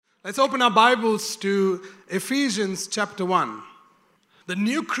Let's open our Bibles to Ephesians chapter 1. The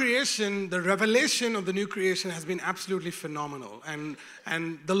new creation, the revelation of the new creation has been absolutely phenomenal. And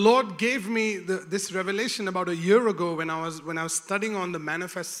the Lord gave me this revelation about a year ago when I was studying on the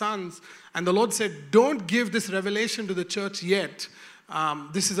manifest sons. And the Lord said, don't give this revelation to the church yet.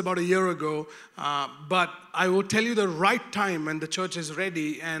 This is about a year ago. But I will tell you the right time when the church is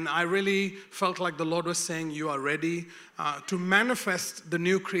ready. And I really felt like the Lord was saying, you are ready to manifest the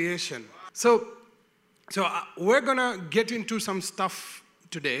new creation. So we're going to get into some stuff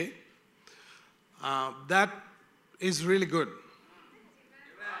today that is really good.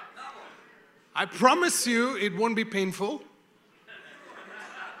 I promise you it won't be painful,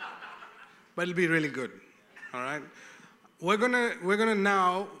 but it'll be really good. All right? We're gonna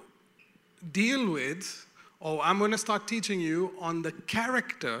now deal with, or I'm going to start teaching you on the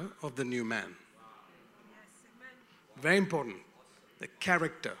character of the new man. Very important. The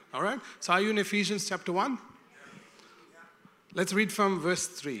character. All right? So are you in Ephesians chapter 1? Let's read from verse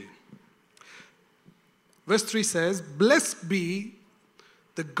 3. Verse 3 says, "Blessed be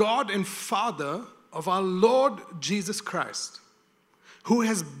the God and Father of our Lord Jesus Christ, who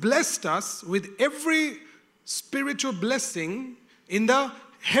has blessed us with every spiritual blessing in the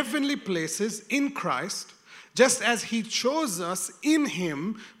heavenly places in Christ, just as He chose us in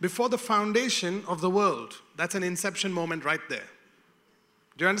Him before the foundation of the world." That's an inception moment right there.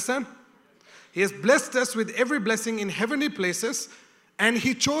 Do you understand? He has blessed us with every blessing in heavenly places, and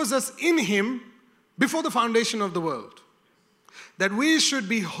He chose us in Him before the foundation of the world, that we should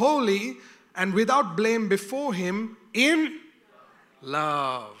be holy and without blame before Him in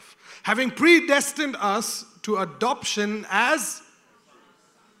love, having predestined us to adoption as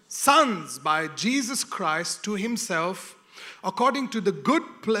sons by Jesus Christ to Himself, according to the good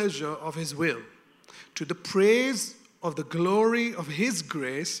pleasure of His will, to the praise of the glory of His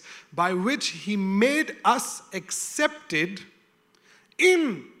grace, by which He made us accepted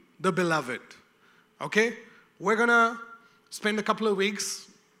in the beloved. Okay? We're going to spend a couple of weeks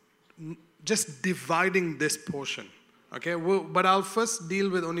just dividing this portion. Okay? But I'll first deal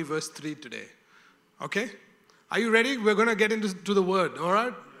with only verse 3 today. Okay? Are you ready? We're going to get into the Word. All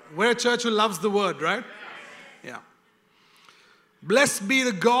right? We're a church who loves the Word, right? Yeah. "Blessed be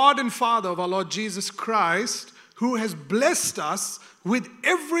the God and Father of our Lord Jesus Christ, who has blessed us with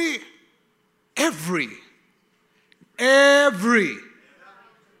every.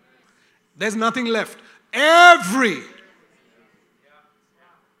 There's nothing left. Every.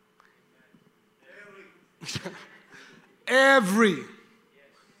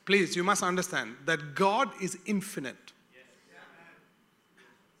 Please, you must understand that God is infinite.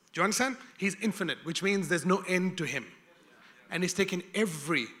 Do you understand? He's infinite, which means there's no end to Him. And He's taken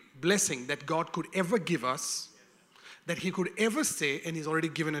every blessing that God could ever give us, that He could ever say, and He's already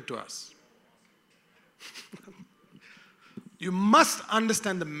given it to us. You must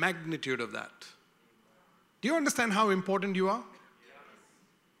understand the magnitude of that. Do you understand how important you are?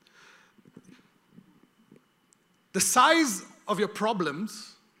 The size of your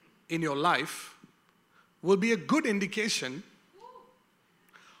problems in your life will be a good indication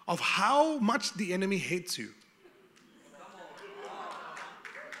of how much the enemy hates you.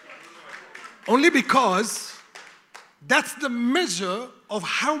 Only because that's the measure of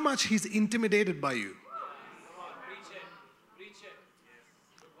how much he's intimidated by you.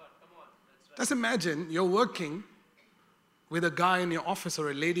 Just imagine you're working with a guy in your office or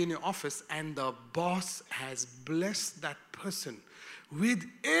a lady in your office, and the boss has blessed that person with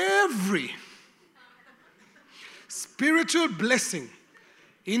every spiritual blessing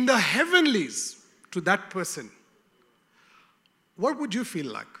in the heavenlies to that person. What would you feel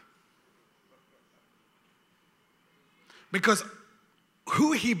like? Because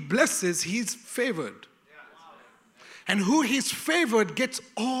who he blesses, he's favored. And who he's favored gets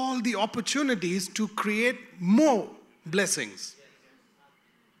all the opportunities to create more blessings.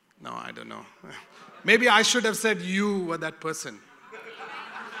 No, I don't know. Maybe I should have said you were that person.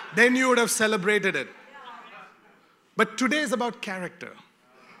 Then you would have celebrated it. But today is about character.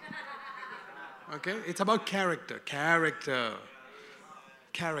 Okay? It's about character. Character.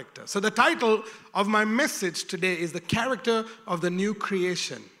 So the title of my message today is the character of the new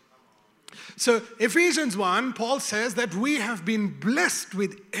creation. So Ephesians 1, Paul says that we have been blessed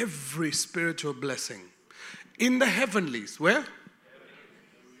with every spiritual blessing in the heavenlies. Where?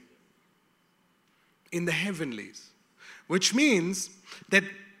 In the heavenlies. Which means that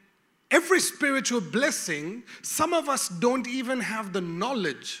every spiritual blessing, some of us don't even have the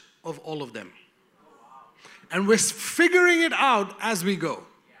knowledge of all of them. And we're figuring it out as we go.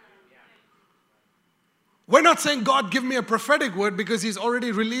 We're not saying, God, give me a prophetic word, because He's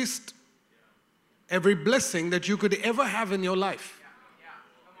already released every blessing that you could ever have in your life.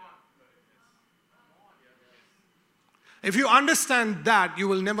 If you understand that, you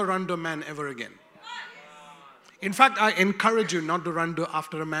will never run to a man ever again. In fact, I encourage you not to run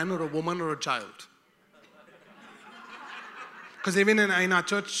after a man or a woman or a child. Because even in our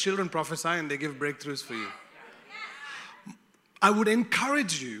church, children prophesy and they give breakthroughs for you. I would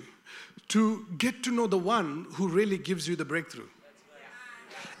encourage you to get to know the one who really gives you the breakthrough.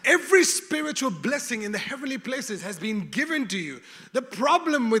 Every spiritual blessing in the heavenly places has been given to you. The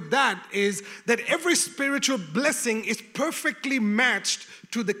problem with that is that every spiritual blessing is perfectly matched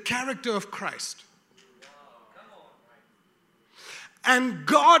to the character of Christ. And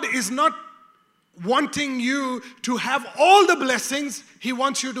God is not wanting you to have all the blessings. He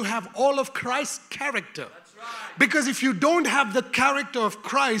wants you to have all of Christ's character. Because if you don't have the character of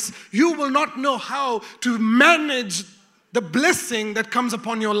Christ, you will not know how to manage the blessing that comes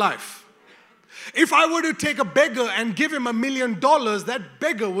upon your life. If I were to take a beggar and give him $1 million, that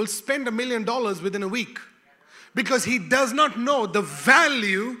beggar will spend $1 million within a week. Because he does not know the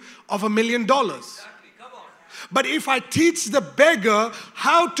value of $1 million. But if I teach the beggar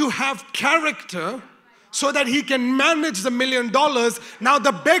how to have character so that he can manage the $1 million, now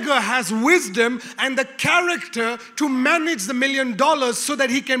the beggar has wisdom and the character to manage the $1 million so that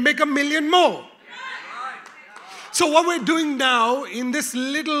he can make $1 million more. So what we're doing now in this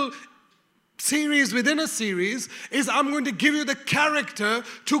little series within a series is I'm going to give you the character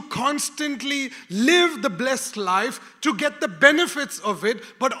to constantly live the blessed life, to get the benefits of it,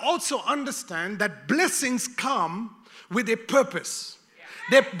 but also understand that blessings come with a purpose.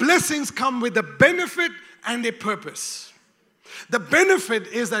 Their blessings come with a benefit and a purpose. The benefit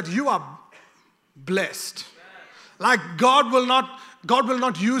is that you are blessed. Like God will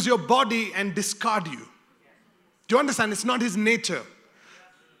not use your body and discard you. Do you understand? It's not His nature.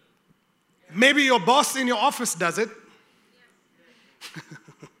 Maybe your boss in your office does it.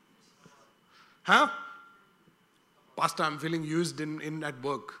 Huh? Pastor, I'm feeling used in at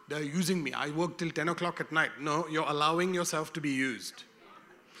work. They're using me. I work till 10 o'clock at night. No, you're allowing yourself to be used.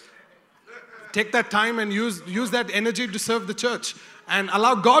 Take that time and use that energy to serve the church and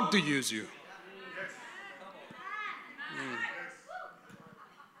allow God to use you.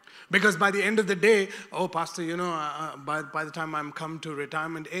 Because by the end of the day, oh, Pastor, by the time I'm come to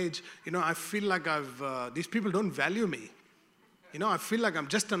retirement age, I feel like these people don't value me. I feel like I'm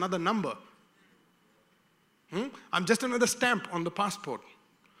just another number. I'm just another stamp on the passport.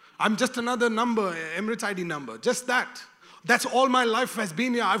 I'm just another number, Emirates ID number, just that. That's all my life has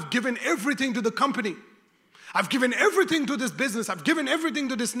been here. I've given everything to the company. I've given everything to this business. I've given everything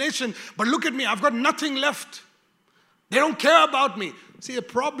to this nation. But look at me, I've got nothing left. They don't care about me. See, the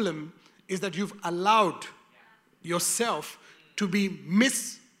problem is that you've allowed yourself to be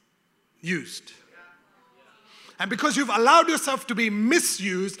misused. And because you've allowed yourself to be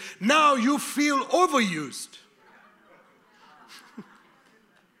misused, now you feel overused.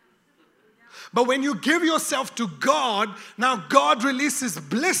 But when you give yourself to God, now God releases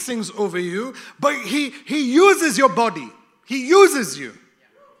blessings over you, but He uses your body. He uses you.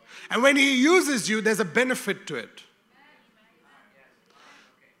 And when He uses you, there's a benefit to it.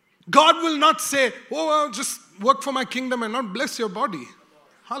 God will not say, oh, well, just work for my kingdom and not bless your body.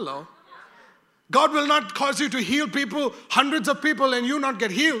 Hello. God will not cause you to heal people, hundreds of people, and you not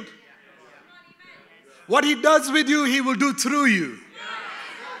get healed. What He does with you, He will do through you.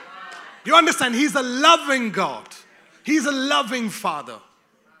 You understand? He's a loving God. He's a loving Father.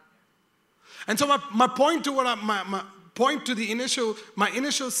 And so my point to my point to my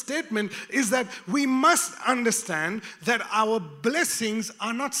initial statement is that we must understand that our blessings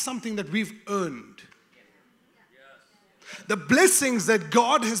are not something that we've earned. The blessings that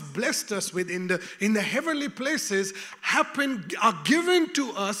God has blessed us with in the heavenly places are given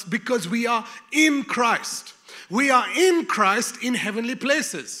to us because we are in Christ. We are in Christ in heavenly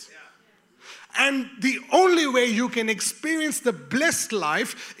places. And the only way you can experience the blessed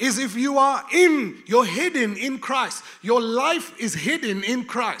life is if you're hidden in Christ. Your life is hidden in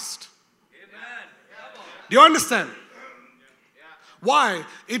Christ. Amen. Do you understand? Why?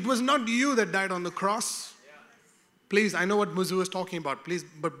 It was not you that died on the cross. Please, I know what Muzu was talking about.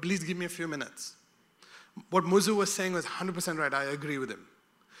 Please give me a few minutes. What Muzu was saying was 100% right. I agree with him.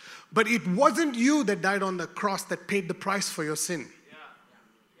 But it wasn't you that died on the cross that paid the price for your sin.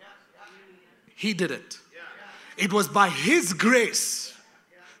 He did it. It was by His grace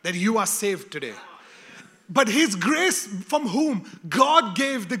that you are saved today. But His grace from whom? God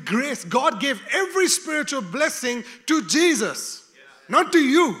gave the grace. God gave every spiritual blessing to Jesus, not to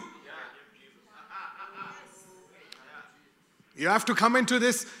you. You have to come into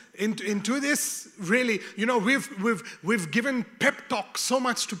this really. We've given pep talk so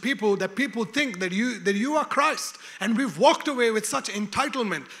much to people that people think that you are Christ, and we've walked away with such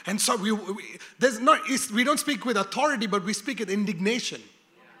entitlement. And so we don't speak with authority, but we speak with indignation.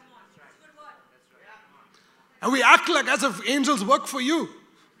 And we act like as if angels work for you.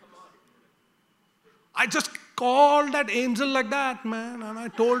 I just called that angel like that, man, and I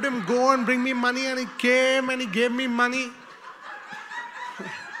told him, go and bring me money, and he came and he gave me money.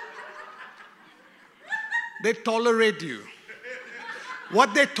 They tolerate you.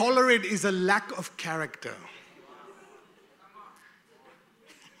 What they tolerate is a lack of character.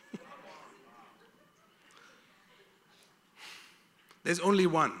 There's only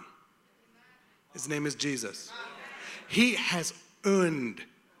one. His name is Jesus. He has earned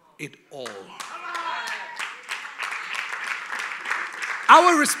it all.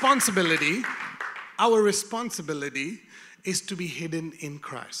 Our responsibility is to be hidden in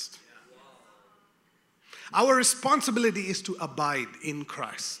Christ. Our responsibility is to abide in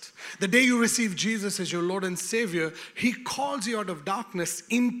Christ. The day you receive Jesus as your Lord and Savior, He calls you out of darkness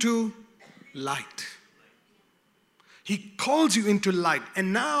into light. He calls you into light.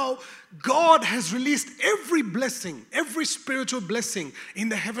 And now God has released every blessing, every spiritual blessing in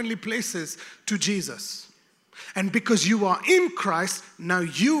the heavenly places to Jesus. And because you are in Christ, now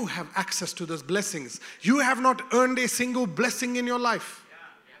you have access to those blessings. You have not earned a single blessing in your life.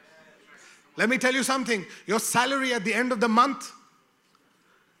 Let me tell you something. Your salary at the end of the month,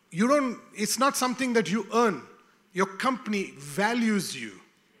 it's not something that you earn. Your company values you.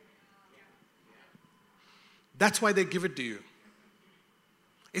 That's why they give it to you.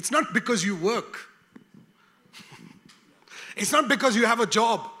 It's not because you work. It's not because you have a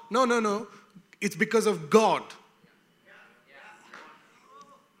job. No. It's because of God.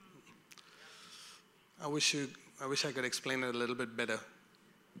 I wish I could explain it a little bit better.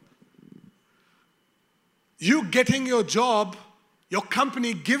 You getting your job, your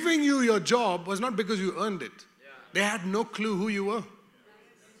company giving you your job was not because you earned it. They had no clue who you were.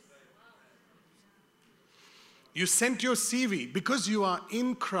 You sent your CV because you are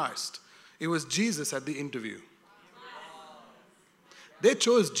in Christ. It was Jesus at the interview. They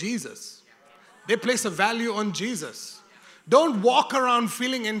chose Jesus. They place a value on Jesus. Don't walk around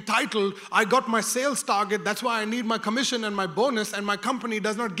feeling entitled. I got my sales target. That's why I need my commission and my bonus. And my company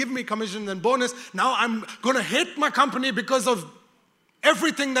does not give me commission and bonus. Now I'm going to hate my company because of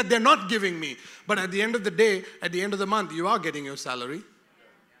everything that they're not giving me. But at the end of the day, at the end of the month, you are getting your salary.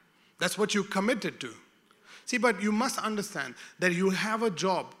 That's what you committed to. See, but you must understand that you have a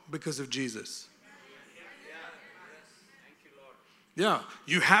job because of Jesus. Yeah,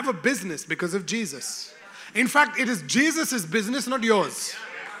 you have a business because of Jesus. In fact, it is Jesus' business, not yours.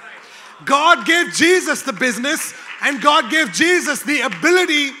 God gave Jesus the business, and God gave Jesus the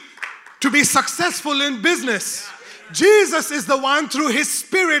ability to be successful in business. Jesus is the one through His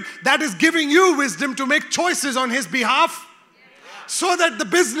Spirit that is giving you wisdom to make choices on His behalf so that the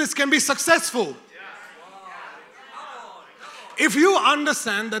business can be successful. If you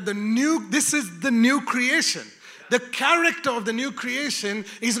understand that this is the new creation, the character of the new creation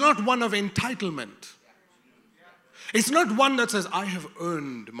is not one of entitlement. It's not one that says, I have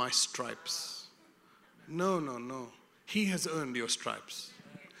earned my stripes. No. He has earned your stripes.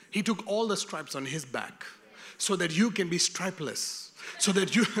 He took all the stripes on His back so that you can be stripeless. So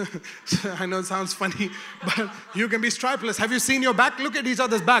that you, I know it sounds funny, but you can be stripeless. Have you seen your back? Look at each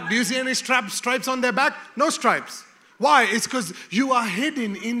other's back. Do you see any stripes on their back? No stripes. Why? It's because you are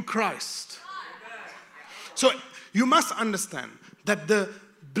hidden in Christ. So you must understand that the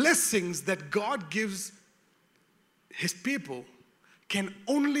blessings that God gives His people can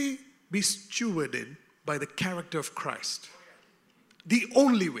only be stewarded by the character of Christ. The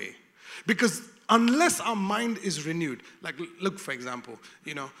only way. Because unless our mind is renewed, like look, for example,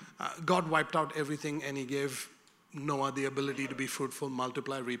 God wiped out everything and He gave Noah the ability to be fruitful,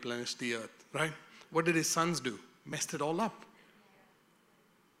 multiply, replenish the earth, right? What did His sons do? Messed it all up.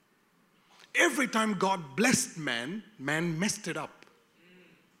 Every time God blessed man messed it up.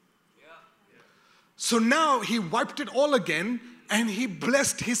 So now He wiped it all again and He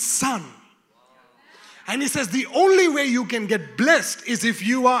blessed His Son. And He says the only way you can get blessed is if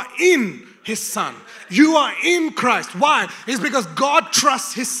you are in His Son. You are in Christ. Why? It's because God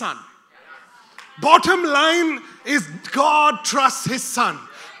trusts His Son. Bottom line is God trusts His Son.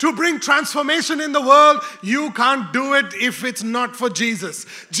 To bring transformation in the world, you can't do it if it's not for Jesus.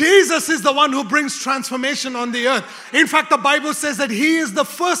 Jesus is the one who brings transformation on the earth. In fact, the Bible says that He is the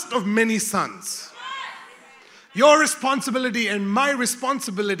first of many sons. Your responsibility and my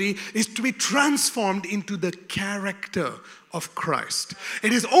responsibility is to be transformed into the character of Christ.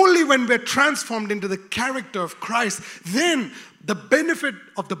 It is only when we're transformed into the character of Christ, then the benefit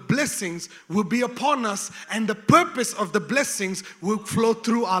of the blessings will be upon us and the purpose of the blessings will flow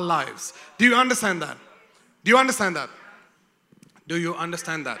through our lives. Do you understand that? Do you understand that? Do you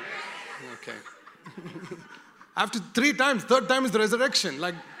understand that? Okay. After 3 times, third time is the resurrection.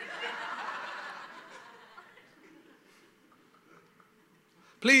 Like,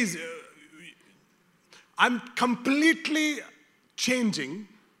 please, I'm completely changing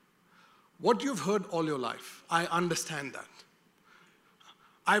what you've heard all your life. I understand that.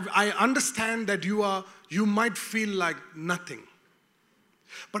 I understand that you might feel like nothing.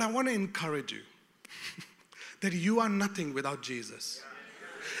 But I want to encourage you that you are nothing without Jesus.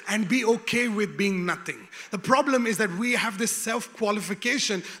 And be okay with being nothing. The problem is that we have this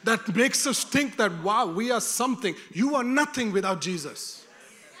self-qualification that makes us think that, wow, we are something. You are nothing without Jesus.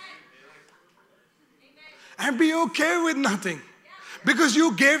 And be okay with nothing. Because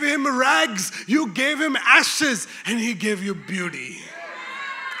you gave him rags, you gave him ashes, and he gave you beauty.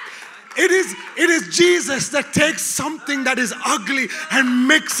 It is Jesus that takes something that is ugly and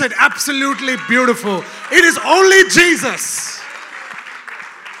makes it absolutely beautiful. It is only Jesus.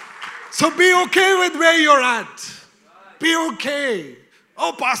 So be okay with where you're at. Be okay.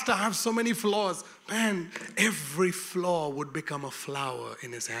 Oh, Pastor, I have so many flaws. Man, every flaw would become a flower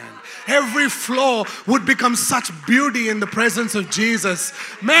in his hand. Every flaw would become such beauty in the presence of Jesus.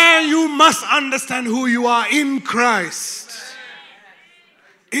 Man, you must understand who you are in Christ.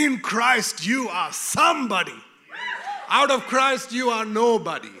 In Christ, you are somebody. Out of Christ, you are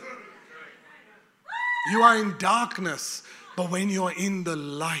nobody. You are in darkness, but when you are in the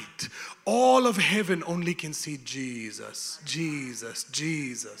light, all of heaven only can see Jesus, Jesus,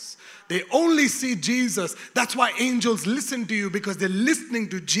 Jesus. They only see Jesus. That's why angels listen to you, because they're listening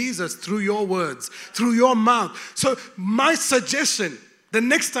to Jesus through your words, through your mouth. So my suggestion, the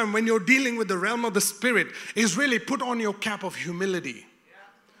next time when you're dealing with the realm of the Spirit, is really put on your cap of humility.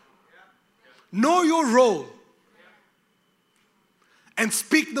 Know your role and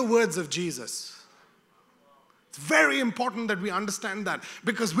speak the words of Jesus. It's very important that we understand that,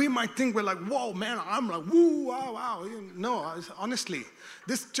 because we might think we're like, whoa, man, I'm like, woo, wow, wow. No, honestly,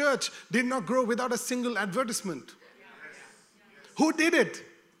 this church did not grow without a single advertisement. Who did it?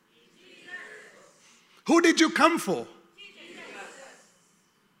 Who did you come for?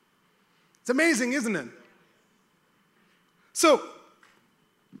 It's amazing, isn't it? So,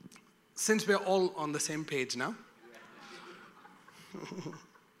 since we're all on the same page now,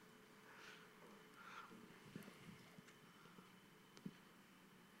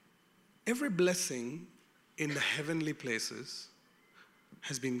 every blessing in the heavenly places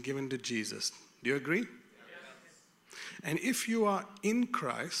has been given to Jesus. Do you agree? Yes. And if you are in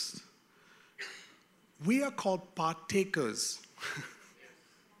Christ, we are called partakers.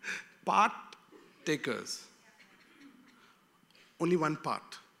 Partakers. Only one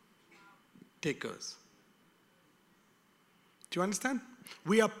part. Takers. Do you understand?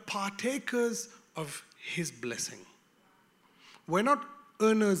 We are partakers of his blessing. We're not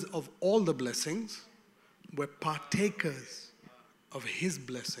earners of all the blessings. We're partakers of his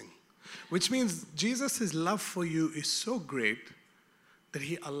blessing. Which means Jesus' love for you is so great that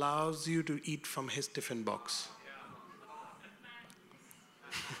he allows you to eat from his tiffin box.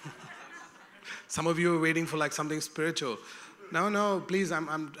 Some of you are waiting for like something spiritual. No, please,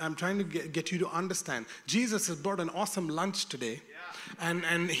 I'm trying to get you to understand. Jesus has brought an awesome lunch today.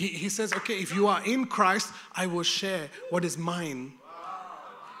 And he says, okay, if you are in Christ, I will share what is mine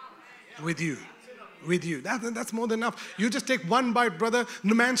with you. With you. That's more than enough. You just take one bite, brother.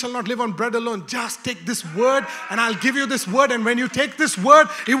 No man shall not live on bread alone. Just take this word and I'll give you this word. And when you take this word,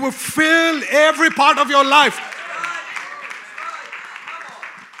 it will fill every part of your life.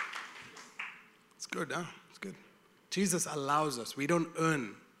 It's good, huh? It's good. Jesus allows us. We don't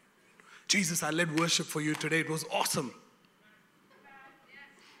earn. Jesus, I led worship for you today. It was awesome.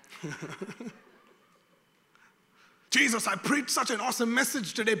 Jesus, I preached such an awesome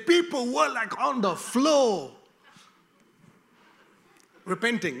message today. People were like on the floor.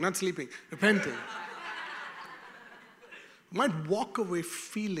 Repenting, not sleeping. Repenting. We might walk away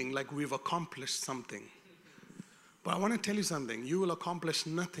feeling like we've accomplished something. But I want to tell you something. You will accomplish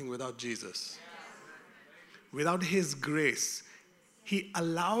nothing without Jesus. Without his grace. He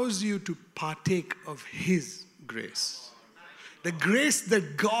allows you to partake of his grace. The grace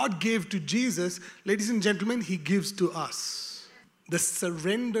that God gave to Jesus, ladies and gentlemen, he gives to us. The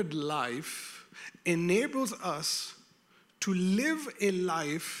surrendered life enables us to live a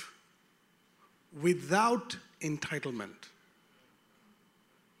life without entitlement.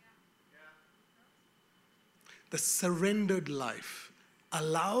 the surrendered life,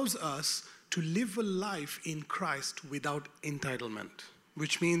 allows us to live a life in Christ without entitlement.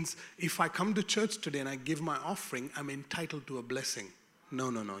 Which means if I come to church today and I give my offering, I'm entitled to a blessing. No,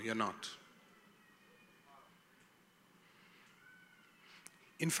 you're not.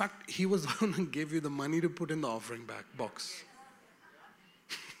 In fact, he was the one who gave you the money to put in the offering box.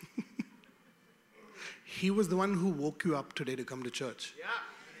 He was the one who woke you up today to come to church.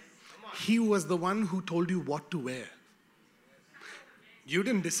 He was the one who told you what to wear. You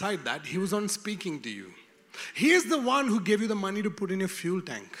didn't decide that. He was on speaking to you. He is the one who gave you the money to put in your fuel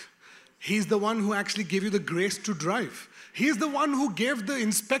tank. He's the one who actually gave you the grace to drive. He's the one who gave the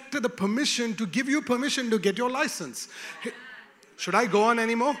inspector the permission to give you permission to get your license. Should I go on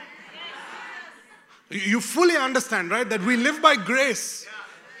anymore? You fully understand, right? That we live by grace.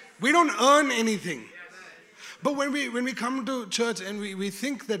 We don't earn anything. But when we come to church and we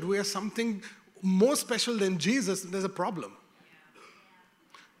think that we are something more special than Jesus, there's a problem.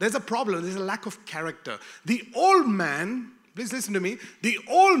 There's a problem. There's a lack of character. The old man, please listen to me, the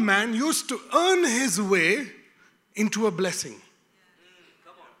old man used to earn his way into a blessing.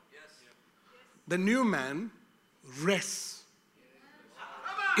 The new man rests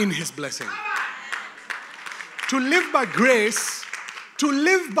in his blessing. To live by grace, to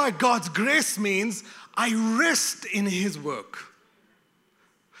live by God's grace means I rest in his work.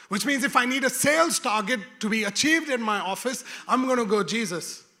 Which means if I need a sales target to be achieved in my office, I'm going to go,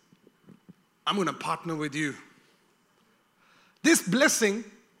 Jesus, I'm going to partner with you. This blessing,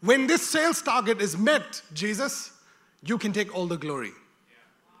 when this sales target is met, Jesus, you can take all the glory.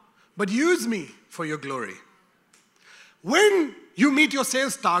 But use me for your glory. When you meet your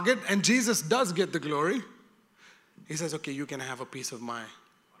sales target and Jesus does get the glory, he says, okay, you can have a piece of my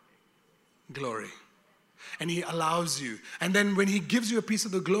glory. And he allows you. And then when he gives you a piece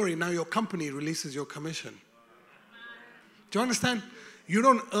of the glory, now your company releases your commission. Do you understand? You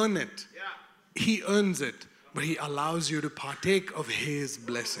don't earn it. He earns it, but he allows you to partake of his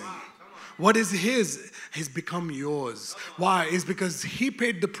blessing. What is his has become yours. Why? It's because he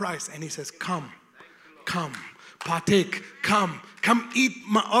paid the price and he says, come, partake, come eat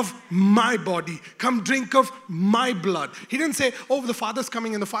of my body, come drink of my blood. He didn't say, oh, the Father's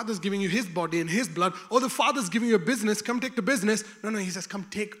coming and the Father's giving you his body and his blood, or the Father's giving you a business, come take the business. No, he says, come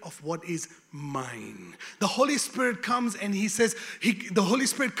take of what is mine. The Holy Spirit comes and he says, the Holy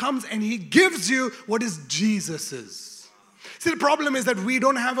Spirit comes and he gives you what is Jesus's. See, the problem is that we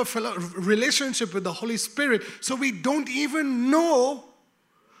don't have a relationship with the Holy Spirit, so we don't even know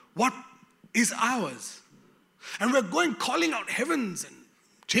what is ours. And we're calling out heavens and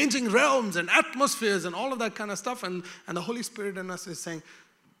changing realms and atmospheres and all of that kind of stuff. And the Holy Spirit in us is saying,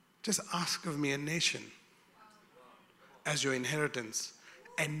 just ask of me a nation as your inheritance,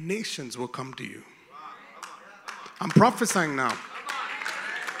 and nations will come to you. I'm prophesying now.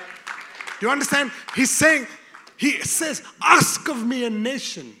 Do you understand? He says, ask of me a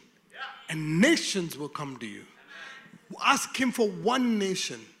nation, and nations will come to you. Ask him for one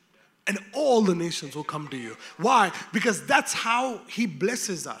nation, and all the nations will come to you. Why? Because that's how he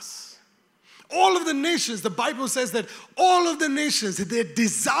blesses us. All of the nations, the Bible says that all of the nations, their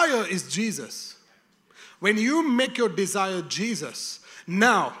desire is Jesus. When you make your desire Jesus,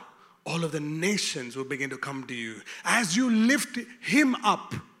 now all of the nations will begin to come to you. As you lift him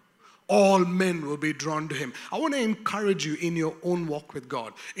up, all men will be drawn to him. I want to encourage you in your own walk with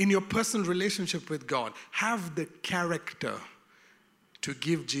God, in your personal relationship with God, have the character to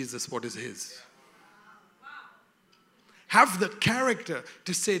give Jesus what is his. Have the character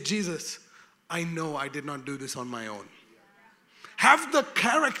to say, Jesus, I know I did not do this on my own. Have the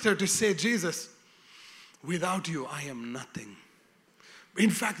character to say, Jesus, without you, I am nothing. In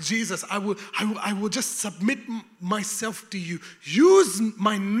fact, Jesus, I will just submit myself to you. Use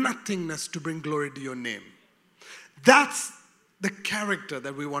my nothingness to bring glory to your name. That's the character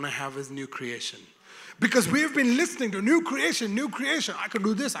that we want to have as new creation. Because we have been listening to new creation. I can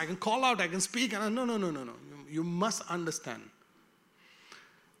do this, I can call out, I can speak. And no. You must understand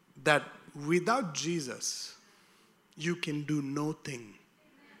that without Jesus, you can do no thing.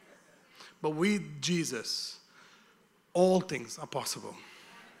 But with Jesus, all things are possible.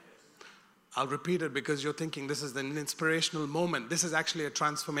 I'll repeat it because you're thinking this is an inspirational moment. This is actually a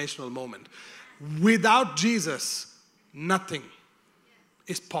transformational moment. Without Jesus, nothing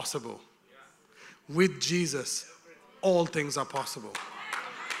is possible. With Jesus, all things are possible.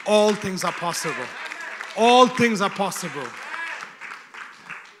 All things are possible. All things are possible.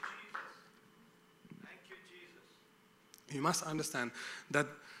 You must understand that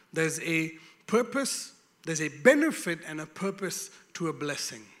there's a purpose, there's a benefit and a purpose to a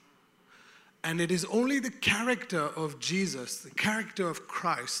blessing. And it is only the character of Jesus, the character of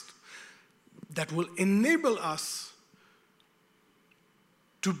Christ, that will enable us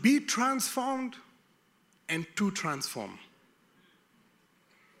to be transformed and to transform.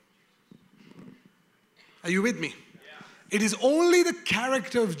 Are you with me? It is only the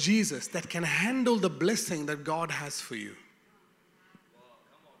character of Jesus that can handle the blessing that God has for you.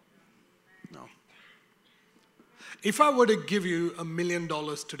 No. If I were to give you $1 million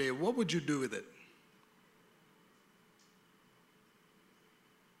today, what would you do with it?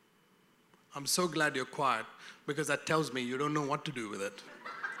 I'm so glad you're quiet, because that tells me you don't know what to do with it.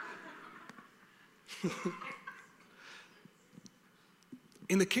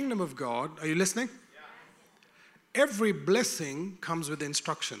 In the kingdom of God, are you listening? Every blessing comes with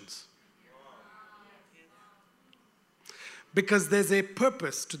instructions. Because there's a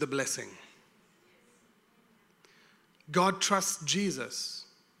purpose to the blessing. God trusts Jesus.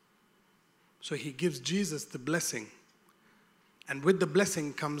 So he gives Jesus the blessing. And with the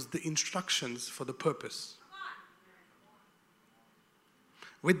blessing comes the instructions for the purpose.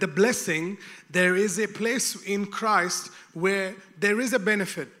 With the blessing, there is a place in Christ where there is a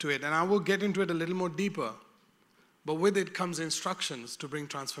benefit to it. And I will get into it a little more deeper. But with it comes instructions to bring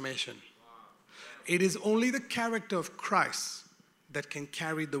transformation. It is only the character of Christ that can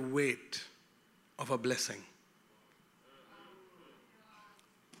carry the weight of a blessing.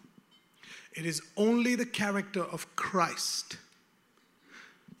 It is only the character of Christ.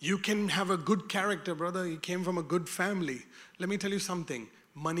 You can have a good character, brother. You came from a good family. Let me tell you something.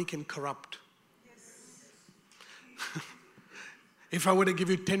 Money can corrupt. If I were to give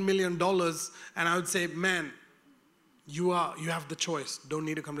you $10 million and I would say, man, you have the choice. Don't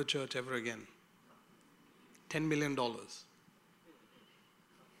need to come to church ever again. $10 million.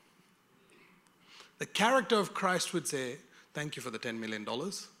 The character of Christ would say, thank you for the $10 million.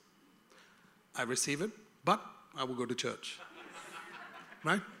 I receive it, but I will go to church.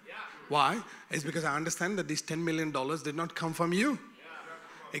 Right? Why? It's because I understand that these $10 million did not come from you.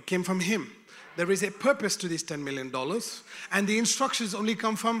 It came from him. There is a purpose to these $10 million, and the instructions only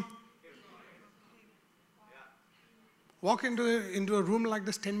come from. Walk into a room like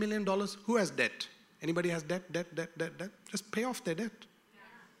this, $10 million. Who has debt? Anybody has debt? Just pay off their debt.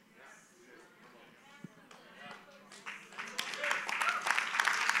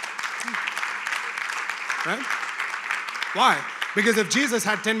 Right? Why? Because if Jesus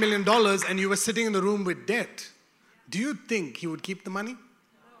had $10 million and you were sitting in the room with debt, do you think he would keep the money?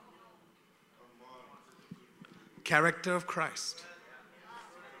 Character of Christ.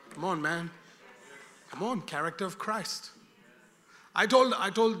 Come on, man. Come on, character of Christ. I told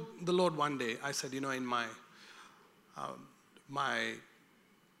the Lord one day, I said, in my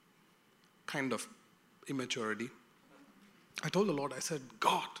kind of immaturity, I told the Lord, I said,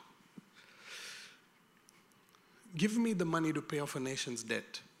 God, give me the money to pay off a nation's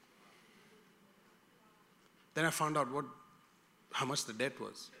debt. Then I found out how much the debt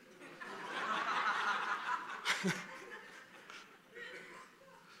was.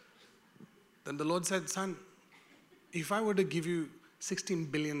 Then the Lord said, son, if I were to give you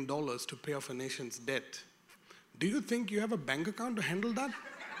 $16 billion to pay off a nation's debt, do you think you have a bank account to handle that?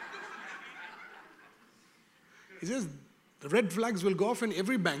 He says, the red flags will go off in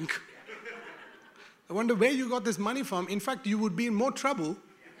every bank. I wonder where you got this money from. In fact, you would be in more trouble.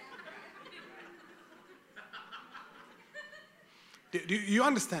 Do you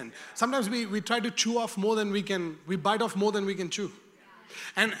understand? Sometimes we try to chew off more than we can, we bite off more than we can chew.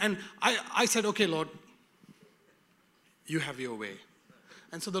 And I said, okay, Lord, you have your way.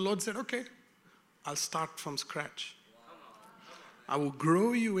 And so the Lord said, okay, I'll start from scratch. I will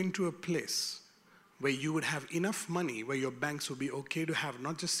grow you into a place where you would have enough money, where your banks will be okay to have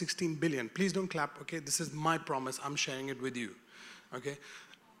not just 16 billion. Please don't clap, okay? This is my promise. I'm sharing it with you, okay?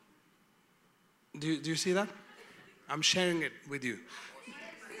 Do you see that? I'm sharing it with you.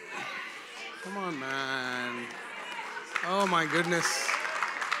 Come on, man. Oh, my goodness.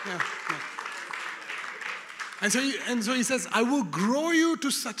 Yeah. And so he says, I will grow you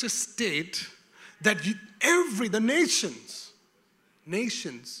to such a state that the nations,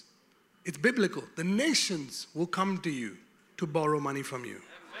 it's biblical, the nations will come to you to borrow money from you.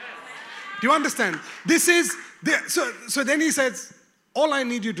 Do you understand? So then he says, all I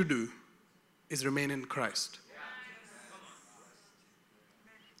need you to do is remain in Christ.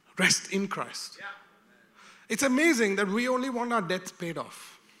 Rest in Christ. It's amazing that we only want our debts paid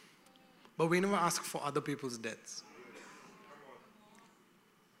off, but we never ask for other people's debts.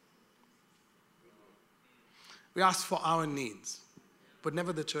 We ask for our needs, but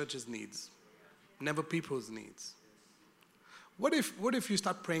never the church's needs, never people's needs. What if you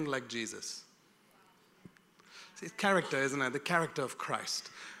start praying like Jesus? It's character, isn't it? The character of Christ.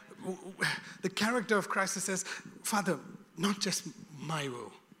 The character of Christ that says, Father, not just my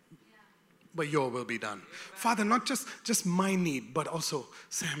will, but your will be done. Father, not just my need, but also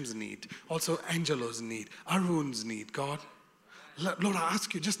Sam's need, also Angelo's need, Arun's need, God. Lord, I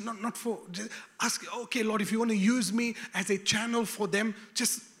ask you, just not for, just ask, okay, Lord, if you want to use me as a channel for them,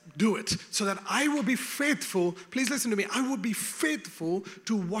 just do it so that I will be faithful. Please listen to me. I will be faithful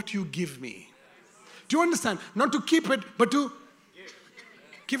to what you give me. Do you understand? Not to keep it, but to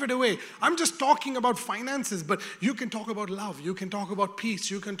give it away. I'm just talking about finances, but you can talk about love. You can talk about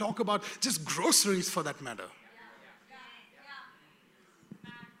peace. You can talk about just groceries for that matter.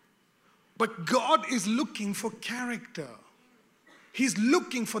 But God is looking for character. He's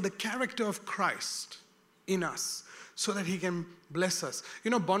looking for the character of Christ in us so that he can bless us.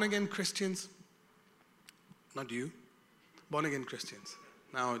 You know, born-again Christians, not you, born-again Christians.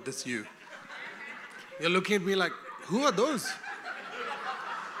 Now, this you. You're looking at me like, who are those?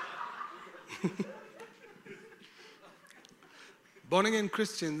 Born-again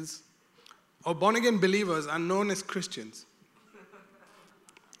Christians or born-again believers are known as Christians.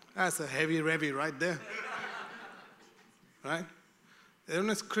 That's a heavy revy right there. Right? They're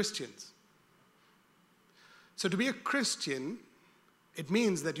known as Christians. So to be a Christian, it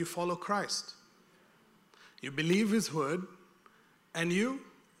means that you follow Christ. You believe his word and you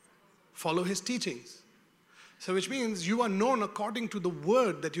follow his teachings. So which means you are known according to the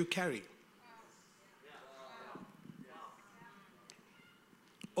word that you carry.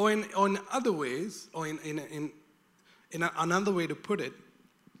 Or in other ways, or in another way to put it,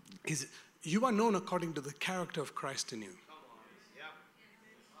 is you are known according to the character of Christ in you.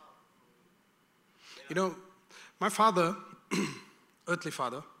 You know, my father, earthly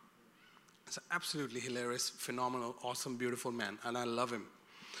father, is an absolutely hilarious, phenomenal, awesome, beautiful man, and I love him.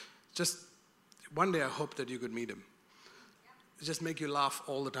 Just one day I hope that you could meet him. Just make you laugh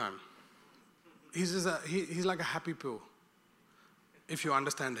all the time. He's like a happy pill, if you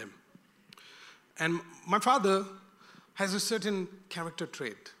understand him. And my father has a certain character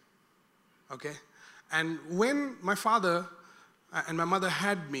trait, okay? And when my father and my mother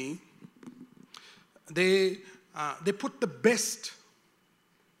had me, they put the best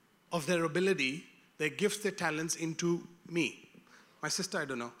of their ability, their gifts, their talents into me. My sister, I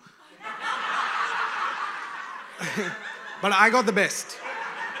don't know. But I got the best.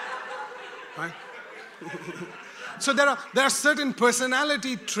 Right? So there are certain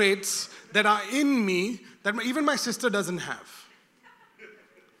personality traits that are in me that even my sister doesn't have.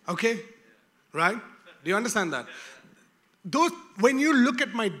 Okay? Right? Do you understand that? Those, when you look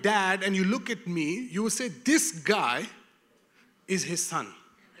at my dad and you look at me, you will say, this guy is his son.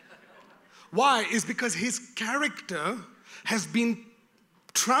 Why? It's because his character has been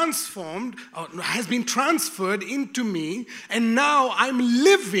transformed, has been transferred into me, and now I'm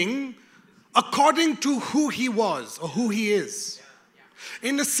living according to who he was or who he is.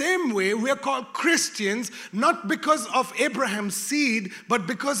 In the same way, we are called Christians not because of Abraham's seed, but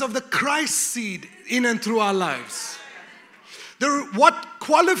because of the Christ seed in and through our lives. What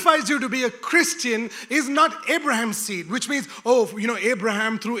qualifies you to be a Christian is not Abraham's seed, which means,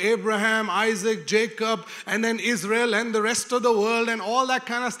 Abraham through Abraham, Isaac, Jacob, and then Israel and the rest of the world and all that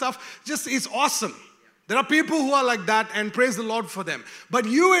kind of stuff. Just, it's awesome. There are people who are like that, and praise the Lord for them. But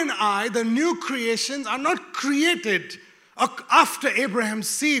you and I, the new creations, are not created after Abraham's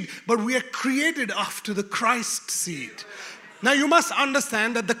seed, but we are created after the Christ seed. Now you must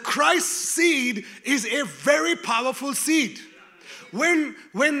understand that the Christ seed is a very powerful seed. When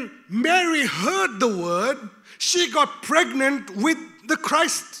Mary heard the word, she got pregnant with the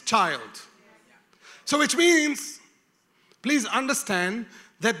Christ child. So which means, please understand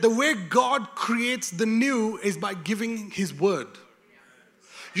that the way God creates the new is by giving his word.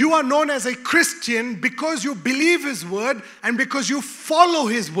 You are known as a Christian because you believe his word and because you follow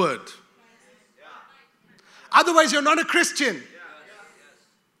his word. Otherwise, you're not a Christian.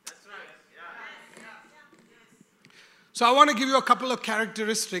 So I want to give you a couple of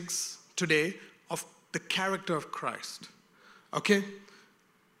characteristics today of the character of Christ. Okay?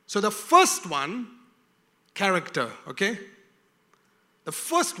 So the first one, character, okay? The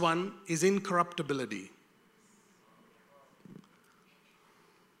first one is incorruptibility.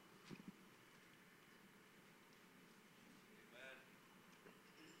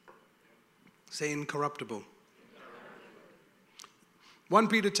 Say incorruptible. 1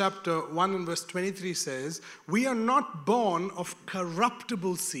 Peter chapter 1 and verse 23 says, we are not born of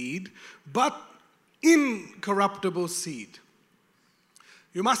corruptible seed, but incorruptible seed.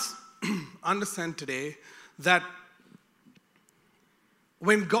 You must understand today that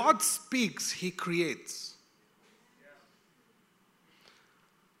when God speaks, he creates.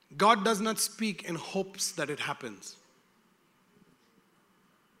 God does not speak in hopes that it happens.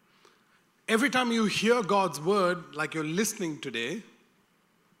 Every time you hear God's word, like you're listening to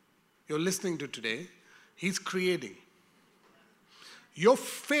today, He's creating. Your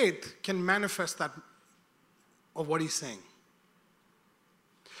faith can manifest that of what He's saying.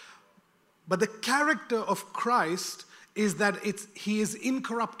 But the character of Christ is that He is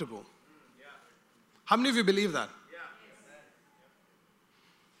incorruptible. How many of you believe that?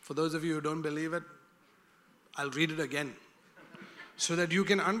 For those of you who don't believe it, I'll read it again so that you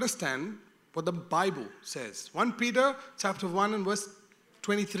can understand what the Bible says. 1 Peter chapter 1 and verse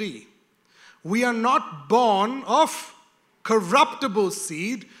 23. We are not born of corruptible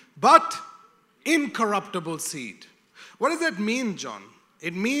seed, but incorruptible seed. What does that mean, John?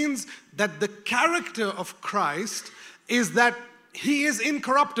 It means that the character of Christ is that He is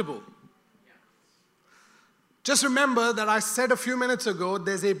incorruptible. Just remember that I said a few minutes ago,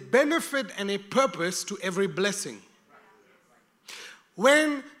 there's a benefit and a purpose to every blessing.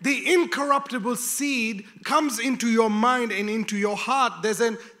 When the incorruptible seed comes into your mind and into your heart, there's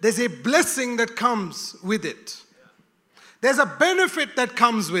a blessing that comes with it. There's a benefit that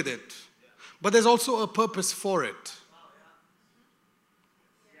comes with it. But there's also a purpose for it.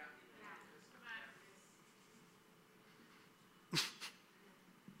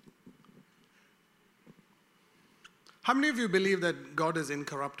 How many of you believe that God is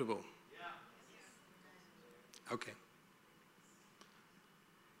incorruptible? Okay.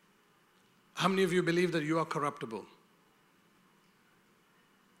 How many of you believe that you are corruptible?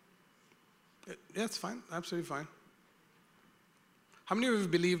 Yeah, it's fine. Absolutely fine. How many of you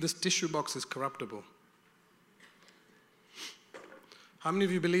believe this tissue box is corruptible? How many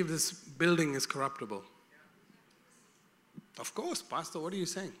of you believe this building is corruptible? Of course, Pastor, what are you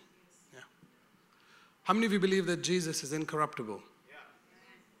saying? Yeah. How many of you believe that Jesus is incorruptible?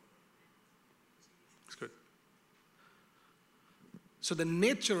 That's good. So the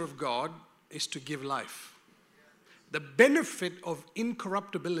nature of God is to give life. The benefit of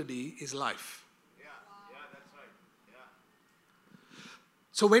incorruptibility is life. That's right.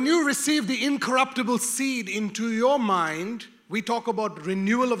 So when you receive the incorruptible seed into your mind, we talk about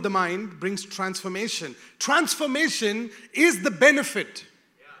renewal of the mind brings transformation. Transformation is the benefit.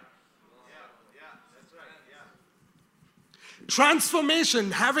 That's right.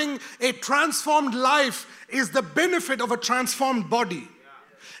 Transformation, having a transformed life, is the benefit of a transformed body.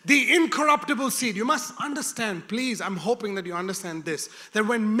 The incorruptible seed. You must understand, please, I'm hoping that you understand this, that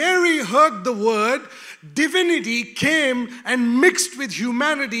when Mary heard the word, divinity came and mixed with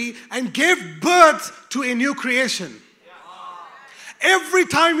humanity and gave birth to a new creation. Every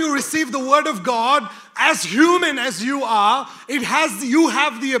time you receive the word of God, as human as you are, you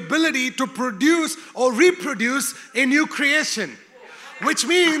have the ability to produce or reproduce a new creation, which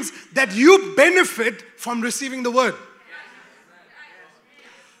means that you benefit from receiving the word.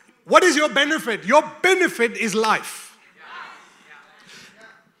 What is your benefit? Your benefit is life.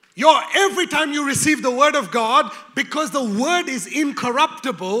 Every time you receive the word of God, because the word is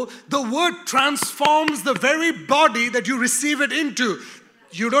incorruptible, the word transforms the very body that you receive it into.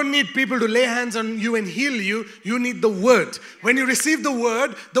 You don't need people to lay hands on you and heal you. You need the word. When you receive the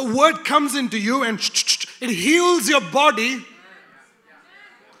word comes into you and it heals your body.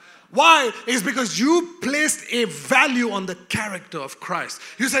 Why? It's because you placed a value on the character of Christ.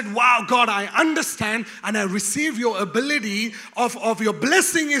 You said, wow, God, I understand and I receive your ability of your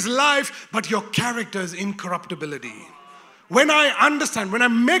blessing is life, but your character is incorruptibility. When I understand, when I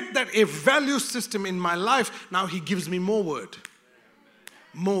make that a value system in my life, now He gives me more word.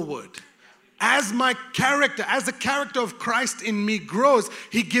 More word. As my character, as the character of Christ in me grows,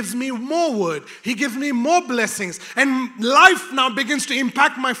 He gives me more word. He gives me more blessings. And life now begins to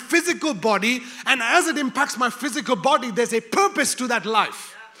impact my physical body. And as it impacts my physical body, there's a purpose to that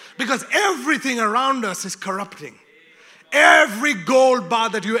life. Because everything around us is corrupting. Every gold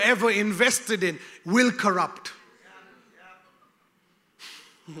bar that you ever invested in will corrupt.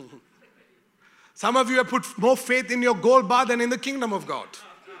 Some of you have put more faith in your gold bar than in the kingdom of God.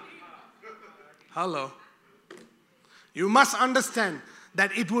 Hello. You must understand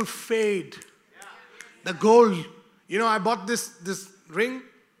that it will fade. The gold. You know, I bought this ring.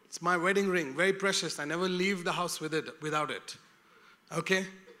 It's my wedding ring. Very precious. I never leave the house without it. Okay?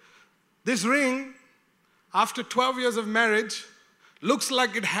 This ring, after 12 years of marriage, looks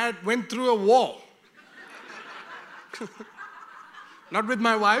like it went through a wall. Not with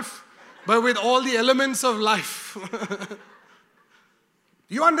my wife, but with all the elements of life.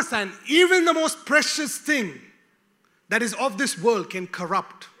 You understand, even the most precious thing that is of this world can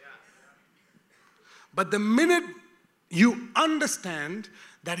corrupt. But the minute you understand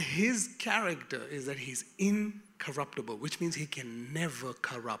that his character is that he's incorruptible, which means he can never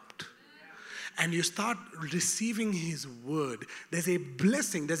corrupt. And you start receiving his word, there's a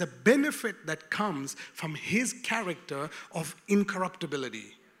blessing, there's a benefit that comes from his character of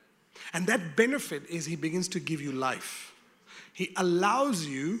incorruptibility. And that benefit is he begins to give you life. He allows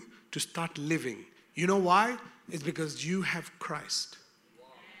you to start living. You know why? It's because you have Christ.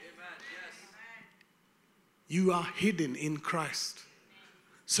 You are hidden in Christ.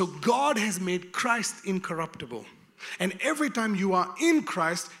 So God has made Christ incorruptible. And every time you are in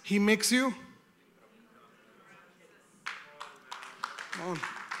Christ, he makes you. Come on.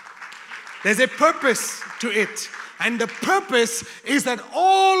 There's a purpose to it. And the purpose is that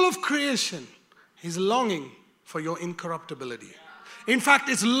all of creation is longing for your incorruptibility. In fact,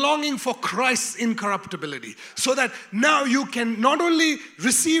 it's longing for Christ's incorruptibility. So that now you can not only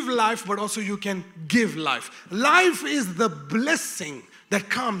receive life, but also you can give life. Life is the blessing that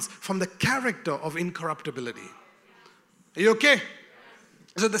comes from the character of incorruptibility. Are you okay?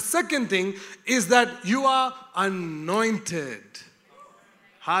 So the second thing is that you are anointed.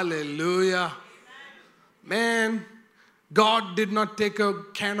 Hallelujah. Man, God did not take a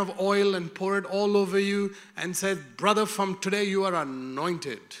can of oil and pour it all over you and said, brother, from today you are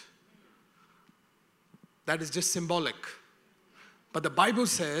anointed. That is just symbolic. But the Bible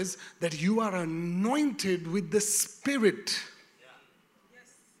says that you are anointed with the Spirit.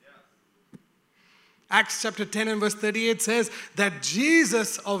 Acts chapter 10 and verse 38 says that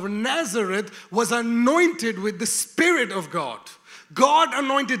Jesus of Nazareth was anointed with the Spirit of God. God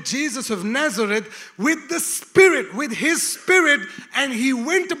anointed Jesus of Nazareth with the Spirit, with his Spirit, and he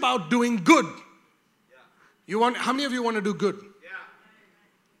went about doing good. How many of you want to do good?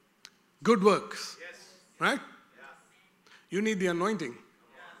 Good works. Right? You need the anointing.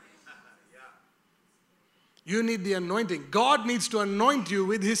 You need the anointing. God needs to anoint you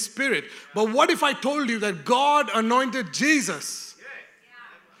with his Spirit. But what if I told you that God anointed Jesus?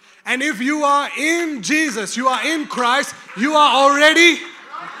 And if you are in Jesus, you are in Christ, you are already.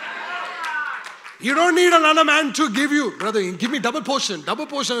 You don't need another man to give you. Brother, give me double portion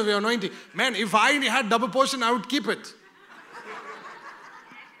of your anointing. Man, if I had double portion, I would keep it.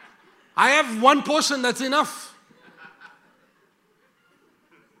 I have one portion, that's enough.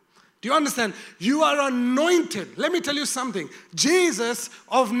 Do you understand? You are anointed. Let me tell you something. Jesus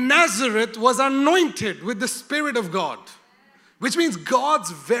of Nazareth was anointed with the Spirit of God. Which means God's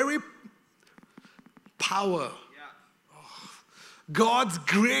very power. God's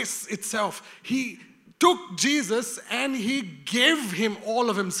grace itself. He took Jesus and he gave him all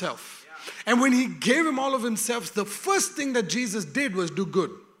of himself. And when he gave him all of himself, the first thing that Jesus did was do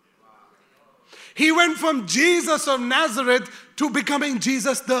good. He went from Jesus of Nazareth to becoming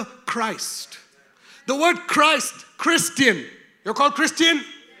Jesus the Christ. The word Christ, Christian. You're called Christian?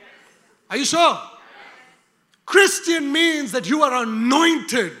 Are you sure? Christian means that you are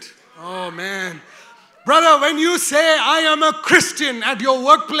anointed. Oh man. Brother, when you say I am a Christian at your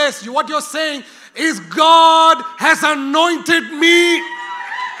workplace, what you're saying is God has anointed me.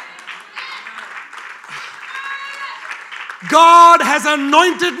 God has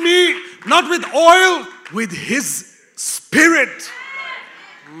anointed me, not with oil, with his Spirit.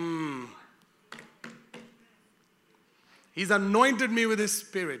 He's anointed me with his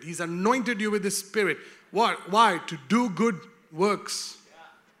Spirit. He's anointed you with his Spirit. What? Why? To do good works.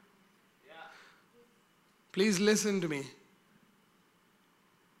 Please listen to me.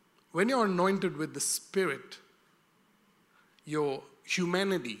 When you're anointed with the Spirit, your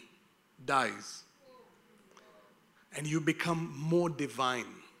humanity dies and you become more divine.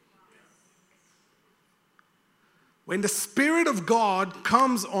 When the Spirit of God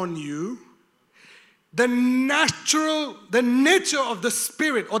comes on you, the nature of the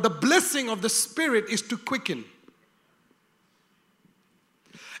Spirit or the blessing of the Spirit is to quicken.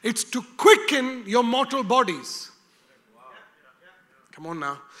 It's to quicken your mortal bodies. Come on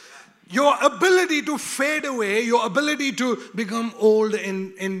now. Your ability to fade away, your ability to become old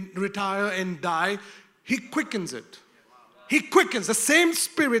and retire and die, he quickens it. He quickens. The same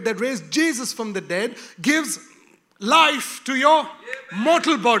Spirit that raised Jesus from the dead gives life to your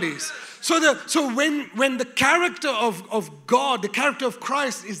mortal bodies. So when the character of God, the character of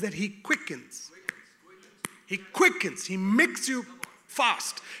Christ is that he quickens. He quickens. He makes you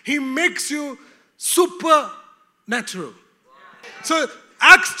fast. He makes you supernatural. So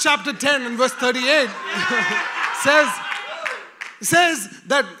Acts chapter 10 and verse 38 says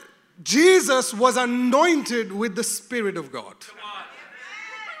that Jesus was anointed with the Spirit of God.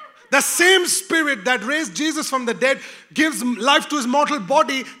 The same Spirit that raised Jesus from the dead gives life to his mortal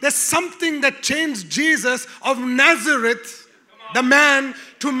body. There's something that changed Jesus of Nazareth the man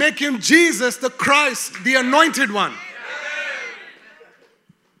to make him Jesus, the Christ, the anointed one.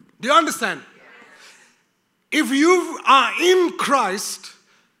 Do you understand? If you are in Christ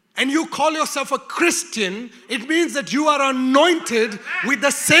and you call yourself a Christian, it means that you are anointed with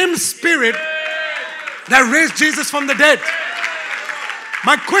the same Spirit that raised Jesus from the dead.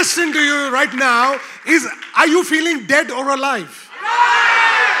 My question to you right now is, are you feeling dead or alive?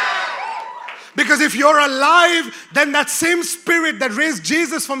 Because if you're alive, then that same Spirit that raised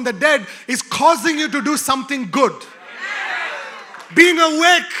Jesus from the dead is causing you to do something good. Being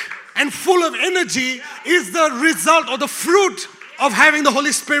awake and full of energy is the result or the fruit of having the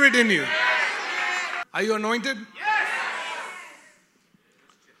Holy Spirit in you. Are you anointed?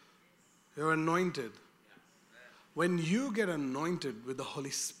 You're anointed. When you get anointed with the Holy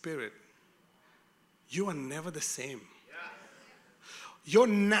Spirit, you are never the same. Your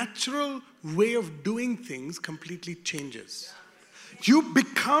natural way of doing things completely changes. You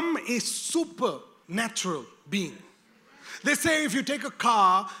become a supernatural being. They say if you take a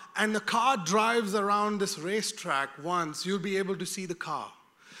car and the car drives around this racetrack once, you'll be able to see the car.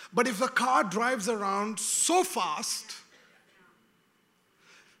 But if the car drives around so fast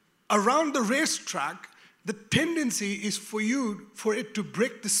around the racetrack, the tendency is for it to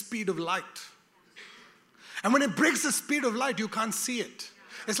break the speed of light. And when it breaks the speed of light, you can't see it.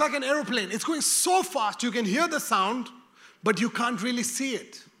 It's like an aeroplane. It's going so fast, you can hear the sound, but you can't really see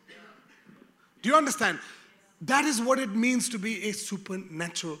it. Do you understand? That is what it means to be a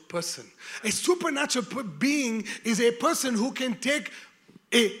supernatural person. A supernatural being is a person who can take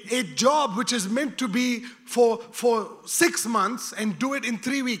a job which is meant to be for 6 months and do it in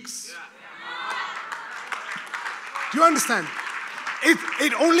 3 weeks. Do you understand?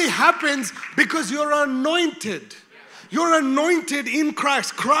 It only happens because you're anointed. You're anointed in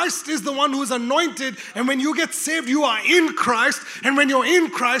Christ. Christ is the one who's anointed. And when you get saved, you are in Christ. And when you're in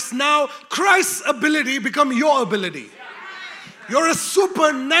Christ, now Christ's ability becomes your ability. You're a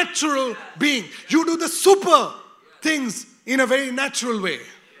supernatural being. You do the super things in a very natural way.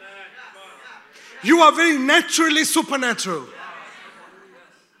 You are very naturally supernatural.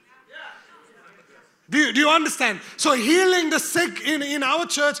 Do you understand? So healing the sick in our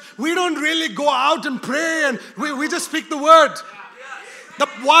church, we don't really go out and pray and we just speak the word.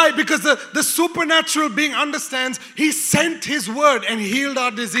 Why? Because the supernatural being understands he sent his word and healed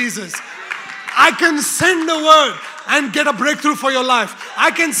our diseases. I can send a word and get a breakthrough for your life.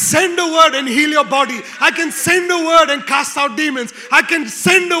 I can send a word and heal your body. I can send a word and cast out demons. I can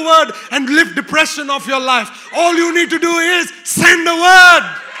send a word and lift depression off your life. All you need to do is send a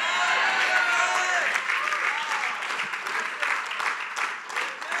word.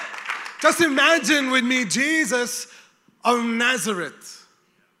 Just imagine with me Jesus of Nazareth.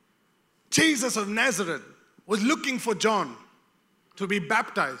 Jesus of Nazareth was looking for John to be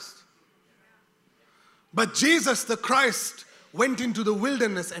baptized. But Jesus the Christ went into the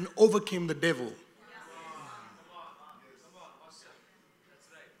wilderness and overcame the devil.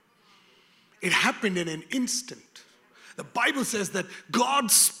 It happened in an instant. The Bible says that God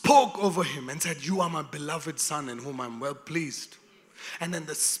spoke over him and said, "You are my beloved Son in whom I'm well pleased." And then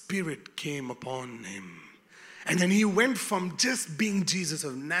the Spirit came upon him. And then he went from just being Jesus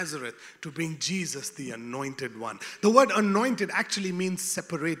of Nazareth to being Jesus the Anointed One. The word anointed actually means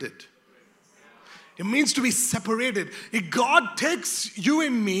separated. It means to be separated. God takes you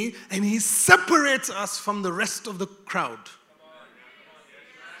and me and he separates us from the rest of the crowd.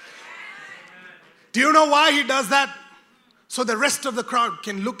 Do you know why he does that? So the rest of the crowd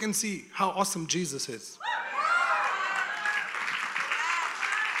can look and see how awesome Jesus is.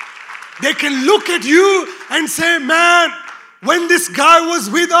 They can look at you and say, "Man, when this guy was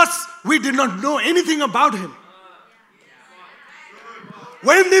with us, we did not know anything about him.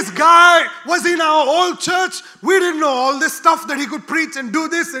 When this guy was in our old church, we didn't know all this stuff that he could preach and do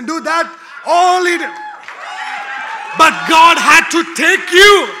this and do that. All he did." But God had to take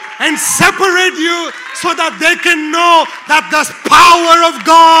you and separate you so that they can know that the power of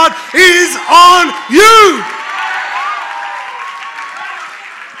God is on you.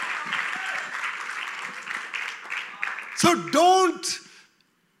 So don't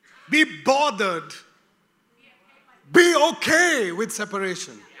be bothered. Be okay with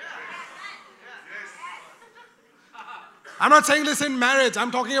separation. I'm not saying this in marriage.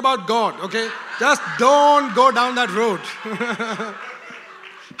 I'm talking about God, okay? Just don't go down that road.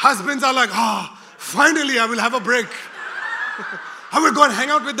 Husbands are like, finally I will have a break. I will go and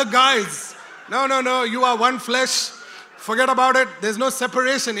hang out with the guys. No. You are one flesh. Forget about it. There's no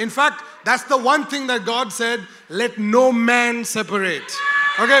separation. In fact, that's the one thing that God said, let no man separate.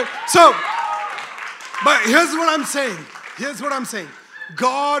 Okay? So, but here's what I'm saying. Here's what I'm saying.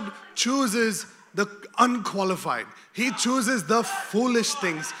 God chooses the unqualified. He chooses the foolish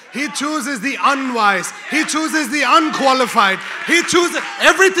things. He chooses the unwise. He chooses the unqualified. He chooses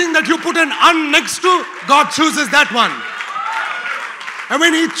everything that you put an un next to, God chooses that one. And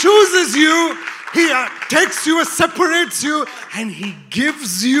when He chooses you, He takes you, separates you, and He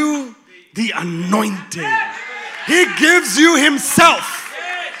gives you the anointing. He gives you Himself.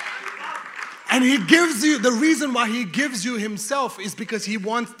 And He gives you, the reason why He gives you Himself is because He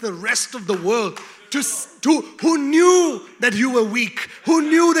wants the rest of the world who knew that you were weak, who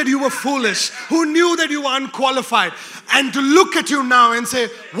knew that you were foolish, who knew that you were unqualified, and to look at you now and say,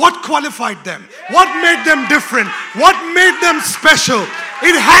 what qualified them? What made them different? What made them special?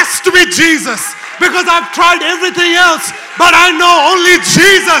 It has to be Jesus, because I've tried everything else, but I know only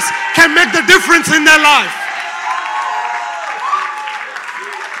Jesus can make the difference in their life.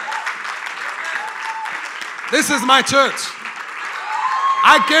 This is my church.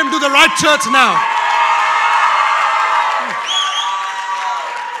 I came to the right church now.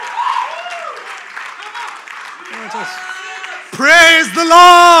 Praise the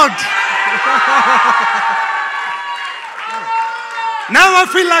Lord. Now I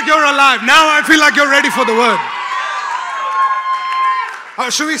feel like you're alive. Now I feel like you're ready for the word.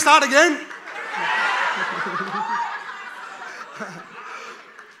 Should we start again?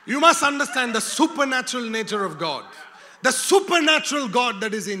 You must understand the supernatural nature of God. The supernatural God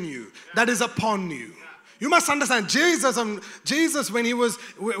that is in you, that is upon you. You must understand, Jesus, when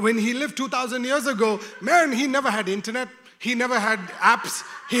he lived 2,000 years ago, man, he never had internet. He never had apps.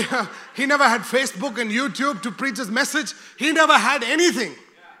 He never had Facebook and YouTube to preach his message. He never had anything.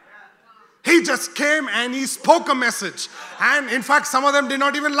 He just came and he spoke a message. And in fact, some of them did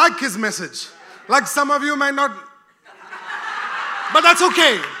not even like his message. Like some of you might not. But that's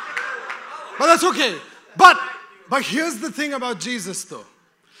okay. But here's the thing about Jesus though.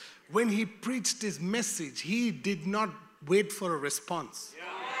 When he preached his message, he did not wait for a response.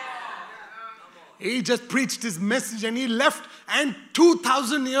 He just preached his message and he left, and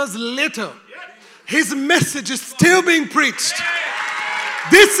 2,000 years later, his message is still being preached.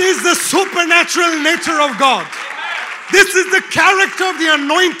 This is the supernatural nature of God. This is the character of the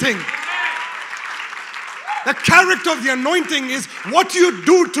anointing. The character of the anointing is what you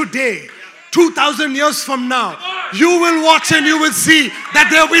do today, 2,000 years from now. You will watch and you will see that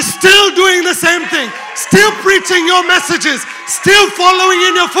they'll be still doing the same thing, still preaching your messages, still following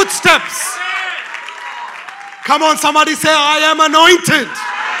in your footsteps. Come on, somebody say, I am anointed.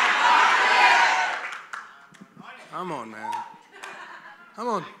 Come on, man. Come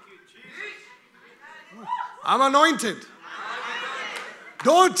on. I'm anointed.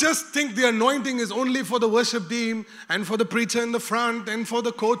 Don't just think the anointing is only for the worship team and for the preacher in the front and for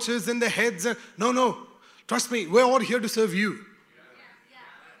the coaches and the heads. No. Trust me, we're all here to serve you.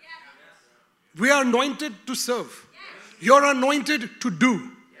 We are anointed to serve. You're anointed to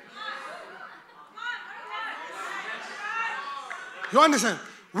do. You understand?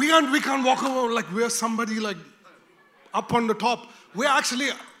 We can't walk over like we're somebody like up on the top. We're actually,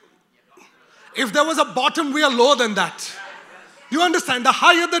 if there was a bottom, we are lower than that. You understand? The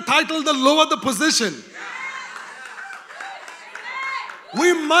higher the title, the lower the position.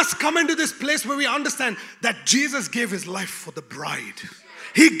 We must come into this place where we understand that Jesus gave his life for the bride.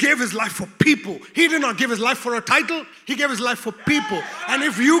 He gave his life for people. He did not give his life for a title. He gave his life for people. And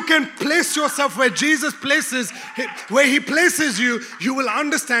if you can place yourself where Jesus places, where he places you, you will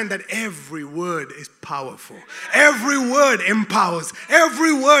understand that every word is powerful. Every word empowers.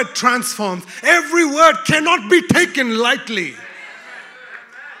 Every word transforms. Every word cannot be taken lightly.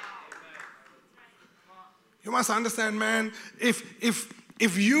 You must understand, man, if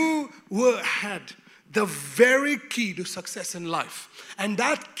you had the very key to success in life, and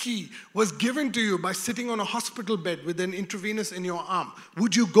that key was given to you by sitting on a hospital bed with an intravenous in your arm,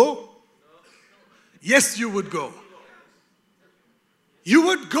 would you go? Yes, you would go. You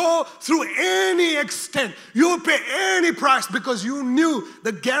would go through any extent. You would pay any price because you knew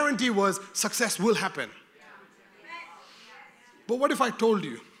the guarantee was success will happen. But what if I told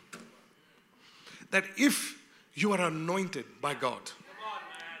you that if you are anointed by God,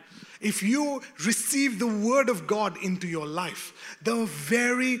 if you receive the word of God into your life, the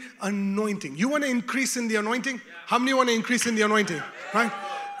very anointing. You want to increase in the anointing? How many want to increase in the anointing? Right?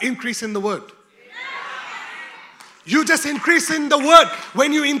 Increase in the word. You just increase in the word.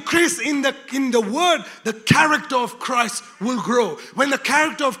 When you increase in the word, the character of Christ will grow. When the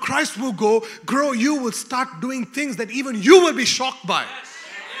character of Christ will grow, you will start doing things that even you will be shocked by.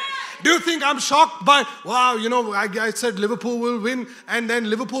 Do you think I'm shocked by, wow, I said Liverpool will win and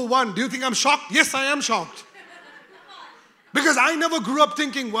then Liverpool won. Do you think I'm shocked? Yes, I am shocked. Because I never grew up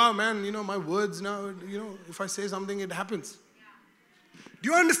thinking, wow, man, my words now, if I say something, it happens. Do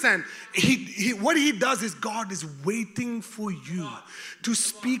you understand? What he does is God is waiting for you to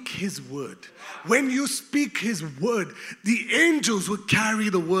speak his word. When you speak his word, the angels will carry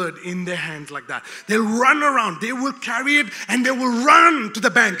the word in their hands like that. They'll run around. They will carry it and they will run to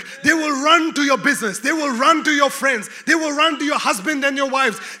the bank. They will run to your business. They will run to your friends. They will run to your husband and your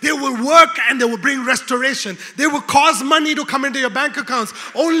wives. They will work and they will bring restoration. They will cause money to come into your bank accounts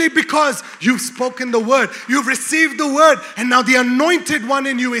only because you've spoken the word. You've received the word, and now the anointed one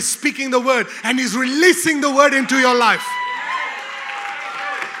in you is speaking the word and is releasing the word into your life.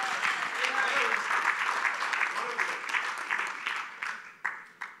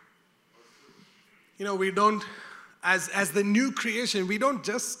 We don't, as the new creation, we don't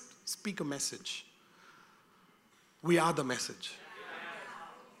just speak a message. We are the message.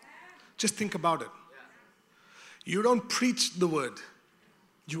 Just think about it. You don't preach the word.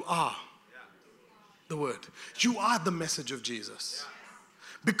 You are the word. You are the message of Jesus.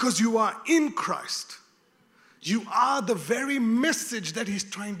 Because you are in Christ. You are the very message that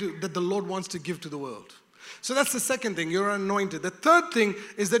that the Lord wants to give to the world. So that's the second thing. You're anointed. The third thing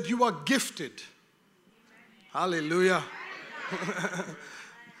is that you are gifted. Hallelujah.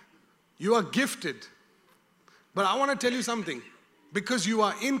 You are gifted. But I want to tell you something. Because you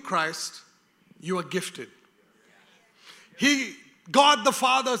are in Christ, you are gifted. God the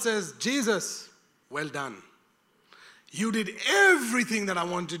Father says, Jesus, well done. You did everything that I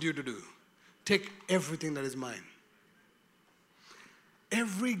wanted you to do. Take everything that is mine.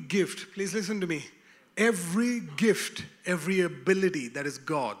 Every gift, please listen to me. Every gift, every ability that is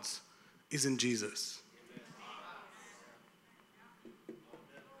God's is in Jesus.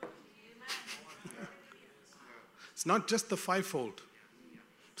 It's not just the fivefold.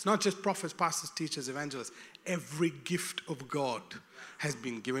 It's not just prophets, pastors, teachers, evangelists. Every gift of God has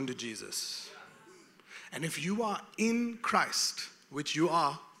been given to Jesus. And if you are in Christ, which you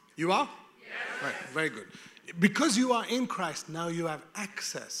are? Yes. Right, very good. Because you are in Christ, now you have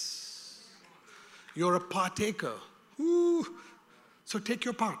access. You're a partaker. Ooh. So take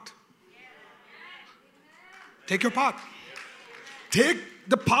your part. Take your part. Take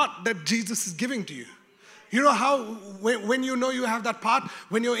the part that Jesus is giving to you. You know how, when you know you have that part,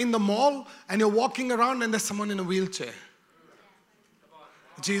 when you're in the mall and you're walking around and there's someone in a wheelchair.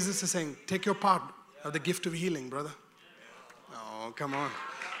 Jesus is saying, take your part of the gift of healing, brother. Oh, come on.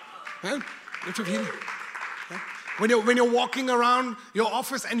 Gift of healing. When you're walking around your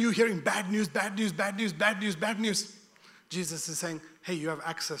office and you're hearing bad news, bad news, bad news, bad news, bad news, Jesus is saying, hey, you have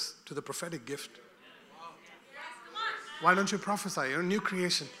access to the prophetic gift. Why don't you prophesy? You're a new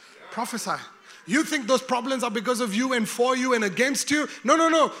creation. Prophesy. You think those problems are because of you and for you and against you?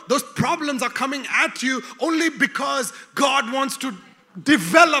 No. Those problems are coming at you only because God wants to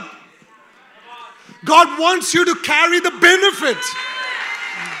develop. God wants you to carry the benefit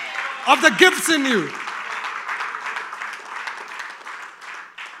of the gifts in you.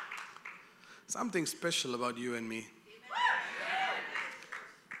 Something special about you and me.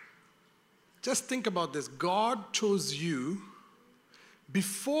 Just think about this. God chose you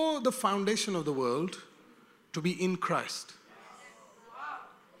before the foundation of the world to be in Christ.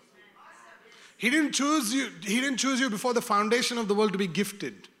 He didn't choose you before the foundation of the world to be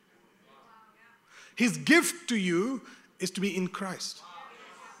gifted. His gift to you is to be in Christ.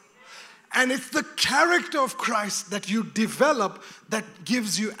 And it's the character of Christ that you develop that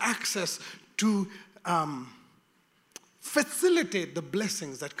gives you access to facilitate the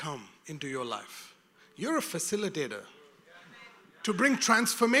blessings that come into your life. You're a facilitator. To bring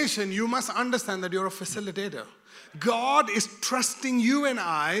transformation, you must understand that you're a facilitator. God is trusting you and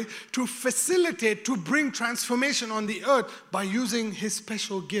I to facilitate, to bring transformation on the earth by using his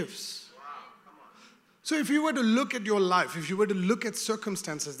special gifts. So if you were to look at your life, if you were to look at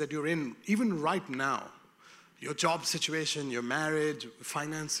circumstances that you're in, even right now, your job situation, your marriage,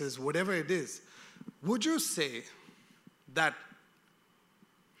 finances, whatever it is, would you say that,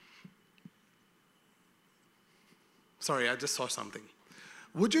 sorry, I just saw something.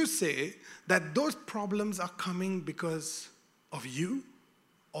 Would you say that those problems are coming because of you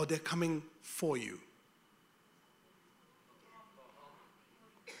or they're coming for you?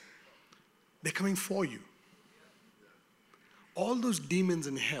 They're coming for you. All those demons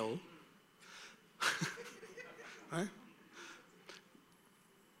in hell, right?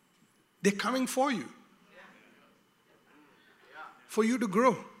 They're coming for you. For you to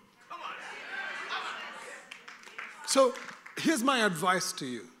grow. So here's my advice to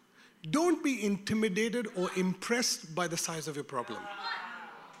you. Don't be intimidated or impressed by the size of your problem.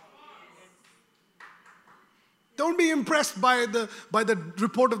 Don't be impressed by the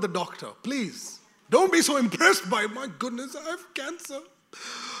report of the doctor. Please. Don't be so impressed by, my goodness, I have cancer.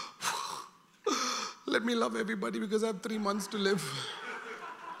 Let me love everybody because I have 3 months to live.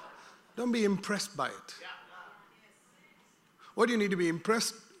 Don't be impressed by it. What you need to be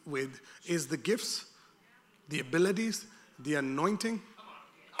impressed with is the gifts, the abilities, the anointing.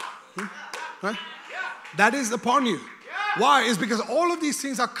 Right? That is upon you. Why? It's because all of these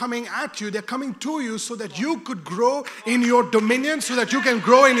things are coming at you. They're coming to you so that you could grow in your dominion, so that you can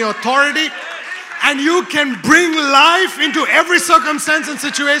grow in your authority, and you can bring life into every circumstance and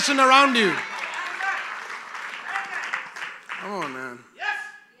situation around you. Come on, man.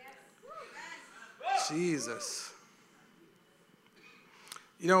 Jesus.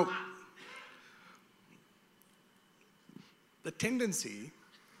 You know, the tendency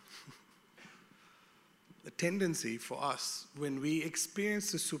for us when we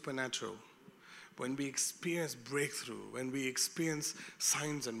experience the supernatural, when we experience breakthrough, when we experience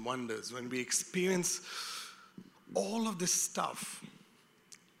signs and wonders, when we experience all of this stuff,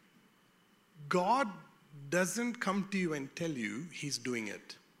 God doesn't come to you and tell you He's doing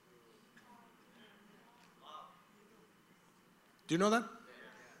it. Do you know that?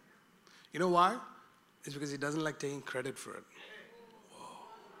 You know why? It's because He doesn't like taking credit for it.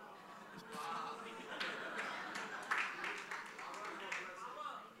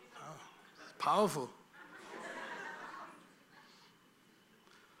 Powerful.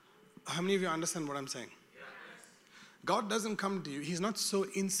 How many of you understand what I'm saying? God doesn't come to you. He's not so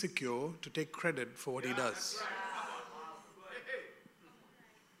insecure to take credit for what He does.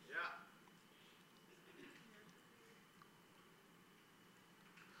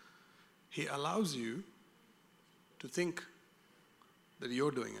 He allows you to think that you're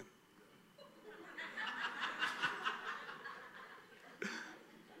doing it.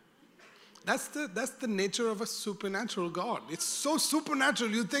 That's the nature of a supernatural God. It's so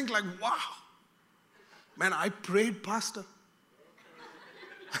supernatural. You think like, wow, man, I prayed, Pastor.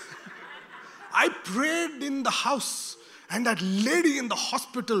 I prayed in the house, and that lady in the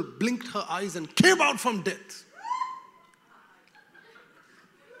hospital blinked her eyes and came out from death.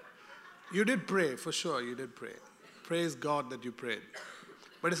 You did pray, for sure, you did pray. Praise God that you prayed.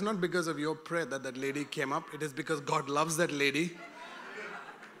 But it's not because of your prayer that lady came up. It is because God loves that lady.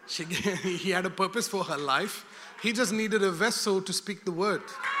 He had a purpose for her life. He just needed a vessel to speak the word.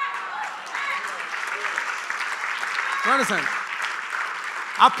 You understand?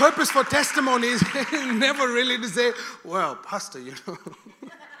 Our purpose for testimony is never really to say, well, Pastor, you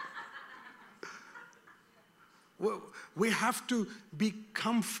know. We have to be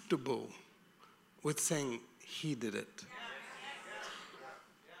comfortable with saying, He did it.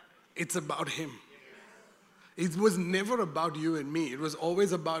 It's about Him. It was never about you and me. It was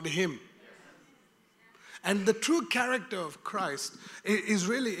always about Him. And the true character of Christ is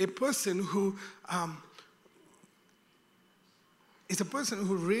really a person who is a person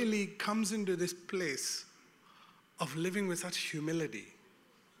who really comes into this place of living with such humility.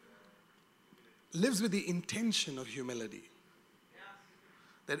 Lives with the intention of humility.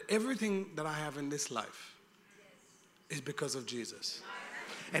 That everything that I have in this life is because of Jesus.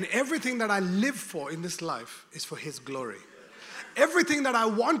 And everything that I live for in this life is for His glory. Everything that I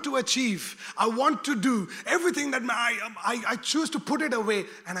want to achieve, I want to do, everything that I choose to put it away,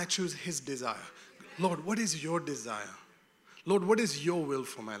 and I choose His desire. Lord, what is your desire? Lord, what is your will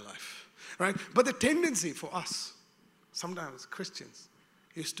for my life? Right? But the tendency for us, sometimes Christians,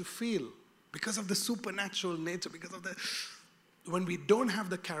 is to feel, because of the supernatural nature, because of when we don't have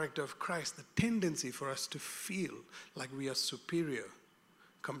the character of Christ, the tendency for us to feel like we are superior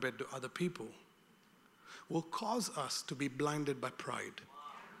compared to other people will cause us to be blinded by pride.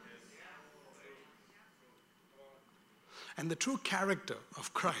 And the true character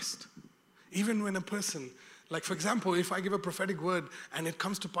of Christ, even when a person, like for example, if I give a prophetic word and it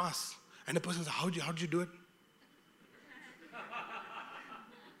comes to pass, and the person says, how'd you do it?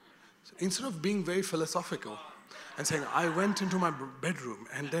 So instead of being very philosophical and saying, I went into my bedroom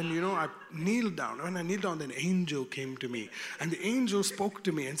and then, I kneeled down. When I kneeled down, an angel came to me. And the angel spoke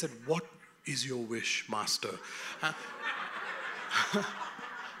to me and said, what is your wish, Master?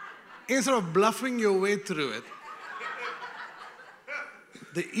 Instead of bluffing your way through it,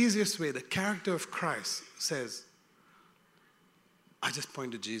 the easiest way, the character of Christ says, I just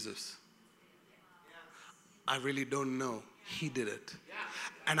point to Jesus. I really don't know. He did it.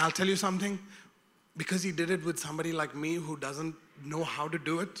 And I'll tell you something. Because He did it with somebody like me who doesn't know how to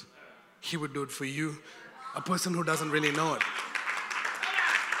do it, He would do it for you, a person who doesn't really know it.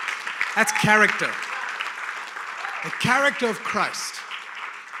 That's character. The character of Christ.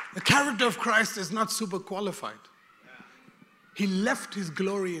 The character of Christ is not super qualified. He left his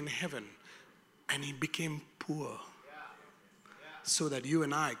glory in heaven and he became poor so that you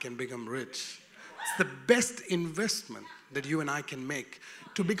and I can become rich. It's the best investment that you and I can make.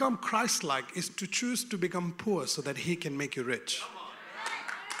 To become Christ-like is to choose to become poor so that he can make you rich.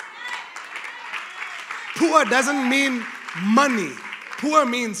 Poor doesn't mean money. Poor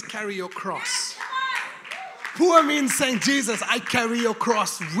means carry your cross. Poor means saying, Jesus, I carry your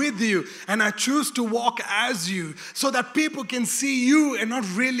cross with you and I choose to walk as you so that people can see you and not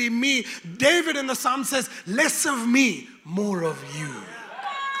really me. David in the Psalm says, less of me, more of you.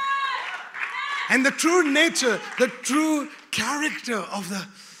 And the true nature, the true character of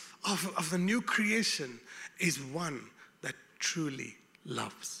the new creation is one that truly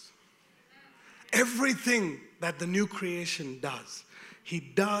loves. Everything that the new creation does, he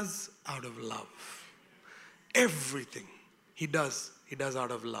does out of love. Everything he does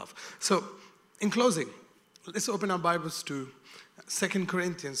out of love. So, in closing, let's open our Bibles to 2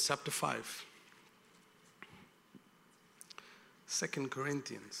 Corinthians chapter 5. 2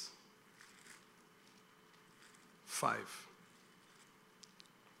 Corinthians 5.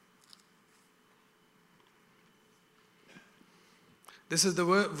 This is the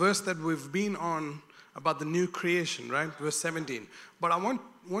verse that we've been on about the new creation, right? Verse 17. But I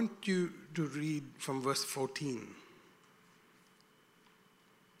want you to read from verse 14.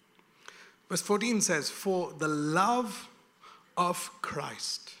 Verse 14 says, for the love of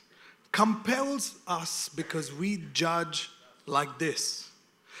Christ compels us because we judge like this,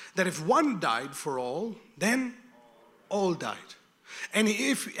 that if one died for all, then all died. And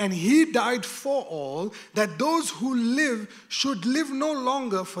he died for all, that those who live should live no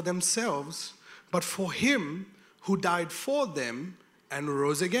longer for themselves, but for him who died for them and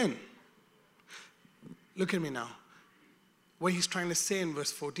rose again. Look at me now. What he's trying to say in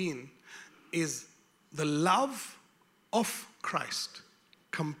verse 14 is the love of Christ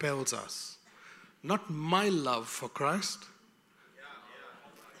compels us. Not my love for Christ.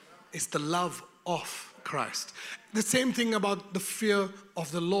 It's the love of Christ. The same thing about the fear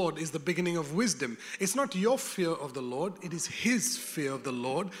of the Lord is the beginning of wisdom. It's not your fear of the Lord, it is his fear of the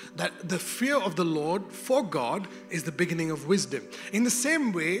Lord. That the fear of the Lord for God is the beginning of wisdom. In the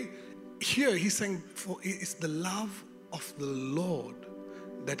same way, here he's saying it's the love of the Lord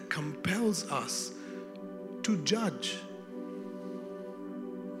that compels us to judge.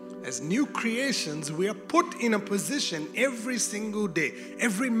 As new creations, we are put in a position every single day,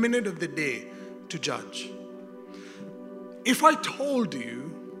 every minute of the day, to judge. If I told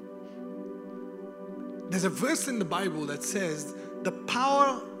you, there's a verse in the Bible that says, the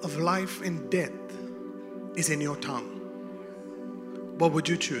power of life and death is in your tongue. What would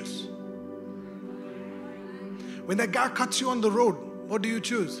you choose? When that guy cuts you on the road, what do you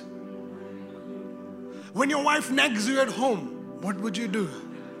choose? When your wife nags you at home, what would you do?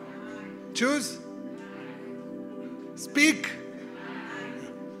 Choose? Speak.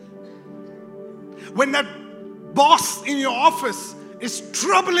 When that boss in your office is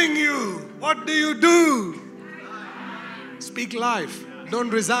troubling you, what do you do? Speak life. Don't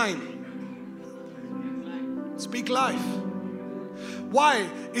resign. Speak life. Why?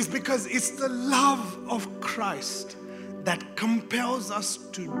 It's because it's the love of Christ that compels us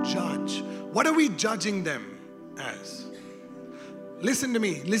to judge. What are we judging them as? Listen to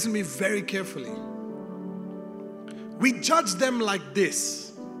me very carefully. We judge them like this.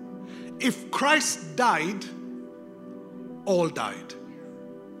 If Christ died, all died.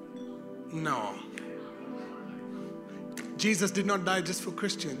 No. Jesus did not die just for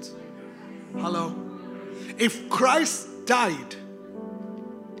Christians. Hello? If Christ died,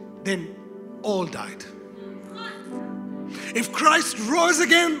 then all died. If Christ rose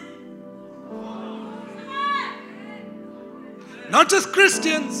again, not just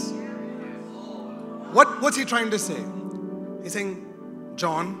Christians. What's he trying to say? He's saying,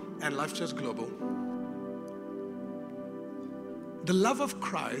 John and Life Church Global, the love of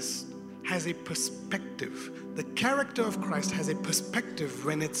Christ has a perspective. The character of Christ has a perspective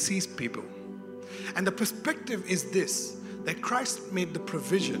when it sees people. And the perspective is this, that Christ made the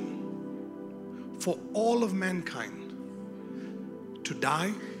provision for all of mankind to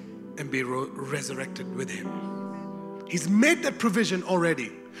die and be resurrected with him. He's made that provision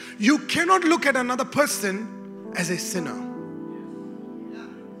already. You cannot look at another person as a sinner.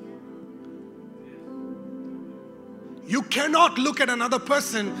 You cannot look at another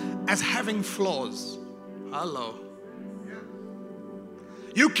person as having flaws. Hello.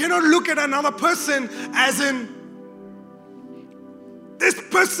 You cannot look at another person as in, this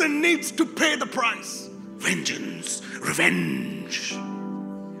person needs to pay the price. Vengeance, revenge.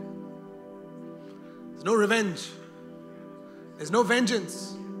 There's no revenge. There's no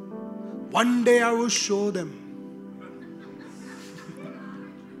vengeance. One day I will show them.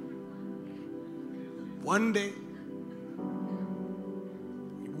 One day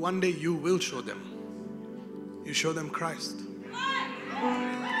you will show them. You show them Christ.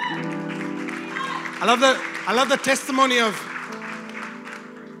 I love the testimony of,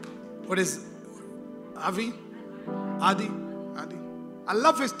 what is Adi? I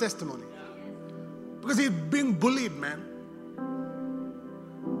love his testimony. Because he's being bullied, man.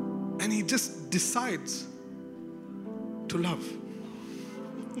 And he just decides to love.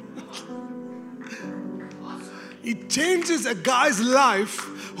 He changes a guy's life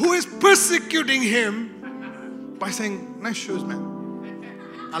who is persecuting him by saying, nice shoes,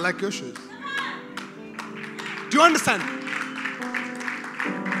 man. I like your shoes. Do you understand?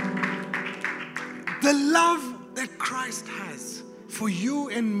 The love that Christ has for you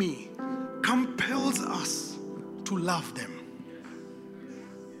and me compels us to love them.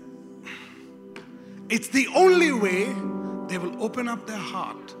 It's the only way they will open up their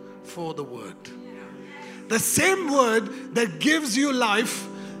heart for the word. The same word that gives you life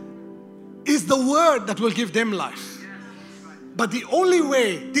is the word that will give them life. But the only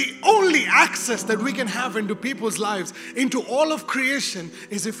way, the only access that we can have into people's lives, into all of creation,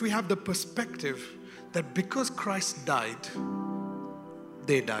 is if we have the perspective that because Christ died,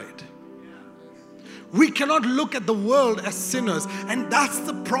 they died. We cannot look at the world as sinners, and that's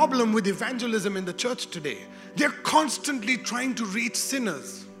the problem with evangelism in the church today. They're constantly trying to reach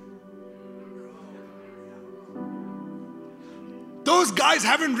sinners. Those guys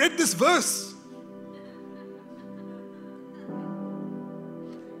haven't read this verse.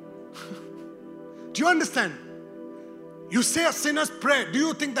 Do you understand? You say a sinner's prayer. Do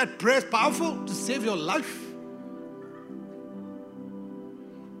you think that prayer is powerful to save your life?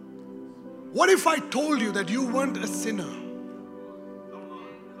 What if I told you that you weren't a sinner?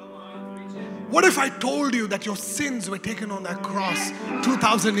 What if I told you that your sins were taken on that cross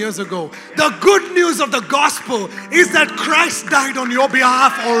 2,000 years ago? The good news of the gospel is that Christ died on your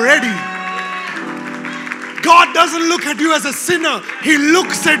behalf already. God doesn't look at you as a sinner. He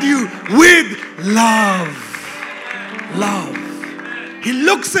looks at you with love. Love. He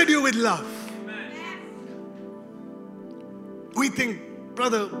looks at you with love. We think,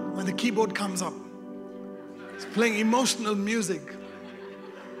 brother, when the keyboard comes up, it's playing emotional music,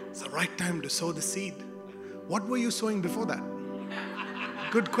 it's the right time to sow the seed. What were you sowing before that?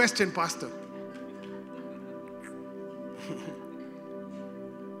 Good question, Pastor.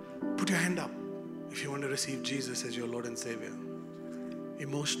 Put your hand up if you want to receive Jesus as your Lord and Savior.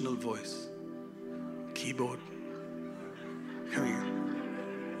 Emotional voice. Keyboard. Come here.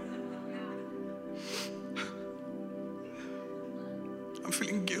 I'm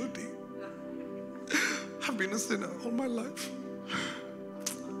feeling guilty. I've been a sinner all my life.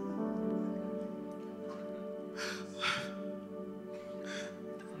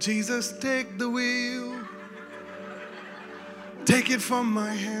 Jesus, take the wheel. Take it from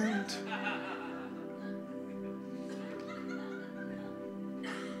my hand.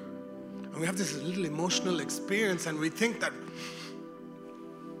 And we have this little emotional experience and we think that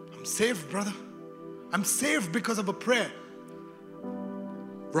I'm saved, brother. I'm saved because of a prayer.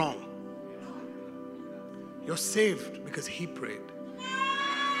 Wrong. You're saved because he prayed.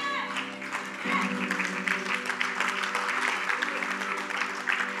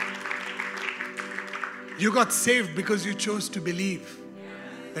 You got saved because you chose to believe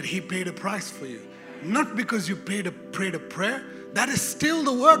that he paid a price for you. Not because you prayed a prayer. That is still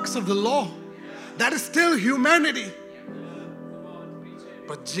the works of the law. That is still humanity.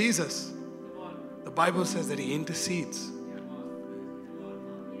 But Jesus, the Bible says that he intercedes.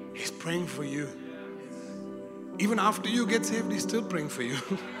 He's praying for you. Even after you get saved, he's still praying for you.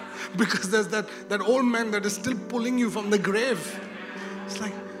 Because there's that old man that is still pulling you from the grave. It's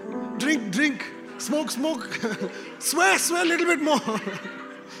like, drink, smoke, swear a little bit more.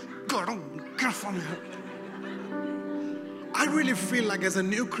 God, don't get from here. I really feel like as a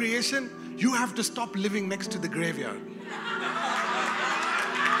new creation, you have to stop living next to the graveyard.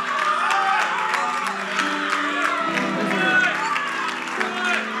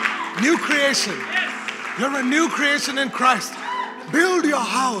 New creation. You're a new creation in Christ. Build your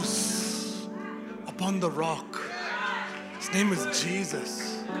house upon the rock. His name is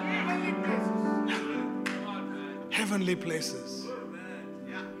Jesus. Heavenly places.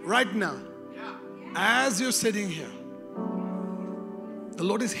 Right now, as you're sitting here, the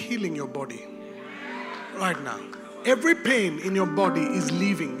Lord is healing your body. Right now. Every pain in your body is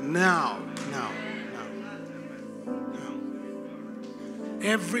leaving now.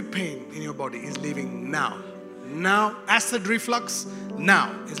 Every pain in your body is leaving now. now. Acid reflux,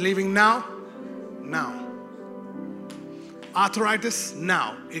 now. It's leaving now. Now. Arthritis,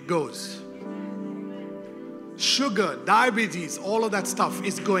 now. It goes. Sugar, diabetes, all of that stuff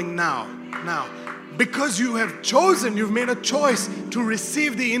is going now. Now. Because you have chosen, you've made a choice to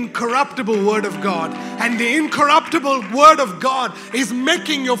receive the incorruptible Word of God. And the incorruptible Word of God is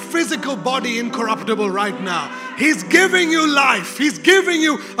making your physical body incorruptible right now. He's giving you life. He's giving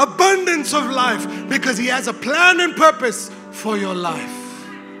you abundance of life because He has a plan and purpose for your life.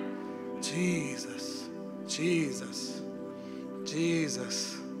 Jesus, Jesus,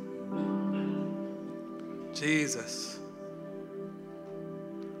 Jesus, Jesus.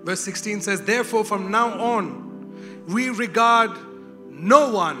 Verse 16 says, therefore from now on, we regard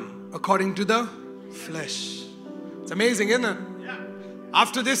no one according to the flesh. It's amazing, isn't it? Yeah.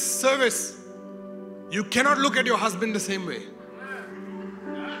 After this service, you cannot look at your husband the same way.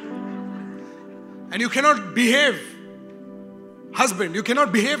 And you cannot behave, husband, you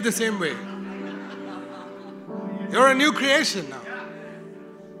cannot behave the same way. You're a new creation now.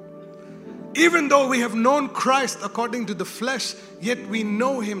 Even though we have known Christ according to the flesh, yet we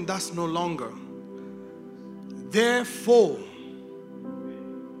know Him thus no longer. Therefore,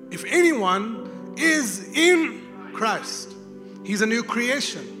 if anyone is in Christ, he's a new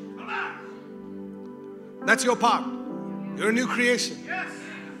creation. That's your part. You're a new creation.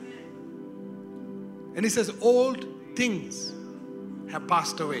 And He says, old things have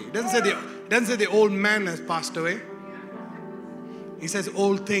passed away. It doesn't say the old man has passed away. He says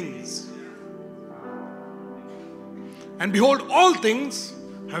old things. And behold, all things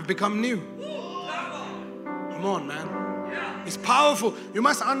have become new. Come on, man. It's powerful. You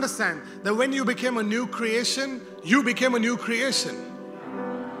must understand that when you became a new creation, you became a new creation.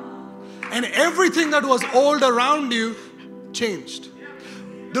 And everything that was old around you changed.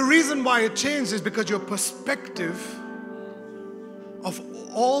 The reason why it changed is because your perspective of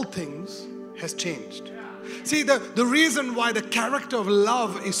all things has changed. See, the reason why the character of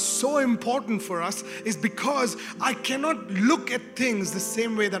love is so important for us is because I cannot look at things the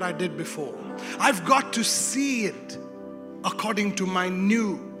same way that I did before. I've got to see it according to my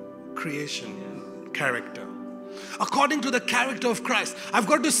new creation character. According to the character of Christ. I've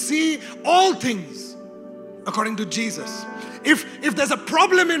got to see all things according to Jesus. If there's a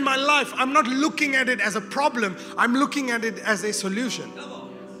problem in my life, I'm not looking at it as a problem. I'm looking at it as a solution.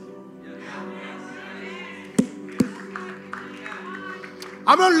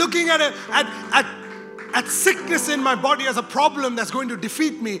 I'm not looking at sickness in my body as a problem that's going to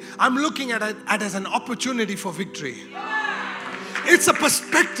defeat me. I'm looking at it as an opportunity for victory. It's a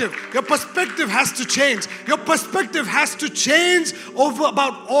perspective. Your perspective has to change. Your perspective has to change over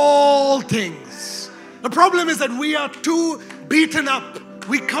about all things. The problem is that we are too beaten up.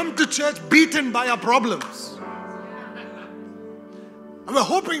 We come to church beaten by our problems. And we're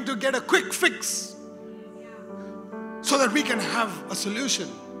hoping to get a quick fix so that we can have a solution.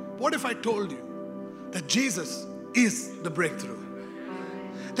 What if I told you that Jesus is the breakthrough?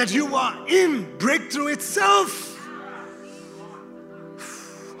 That you are in breakthrough itself.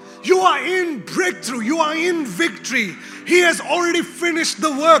 You are in breakthrough. You are in victory. He has already finished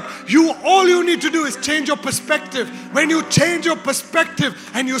the work. All you need to do is change your perspective. When you change your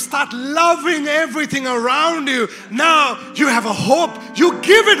perspective and you start loving everything around you, now you have a hope. You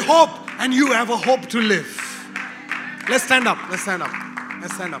give it hope and you have a hope to live. Let's stand up. Let's stand up.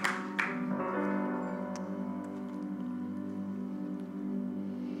 Let's stand up.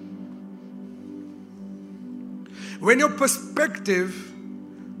 When your perspective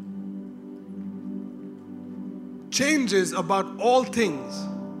changes about all things,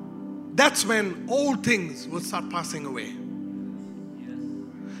 that's when all things will start passing away.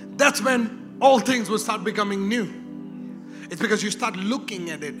 That's when all things will start becoming new. It's because you start looking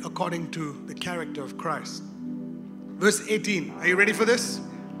at it according to the character of Christ. Verse 18. Are you ready for this?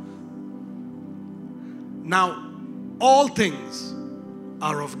 Now, all things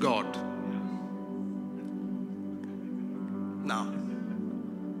are of God. Now,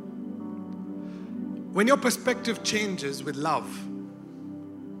 when your perspective changes with love,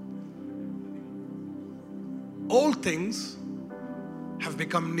 all things have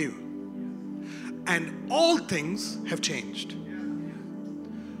become new. And all things have changed.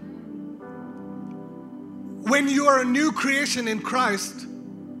 When you are a new creation in Christ,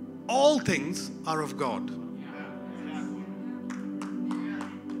 all things are of God.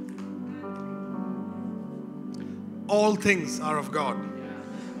 All things are of God,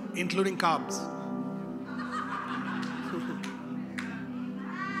 including carbs.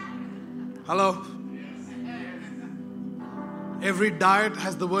 Hello? Every diet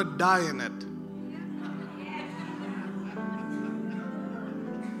has the word die in it.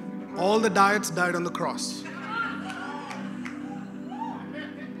 All the diets died on the cross.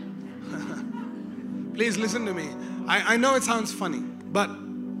 Please listen to me. I know it sounds funny, but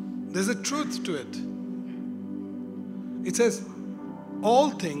there's a truth to it. It says,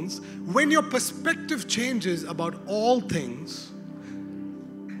 all things, when your perspective changes about all things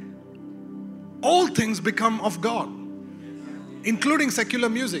become of God, including secular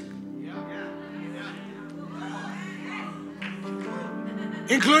music,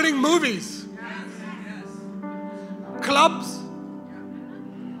 including movies, clubs.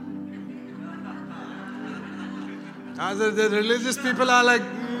 The religious people are like,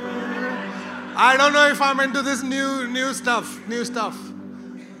 I don't know if I'm into this new stuff.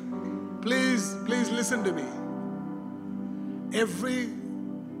 Please listen to me. Every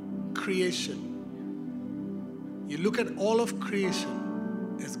creation, you look at all of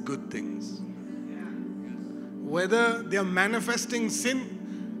creation as good things. Whether they are manifesting sin,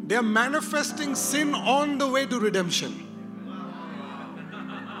 they are manifesting sin on the way to redemption.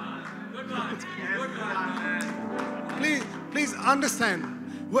 Please understand,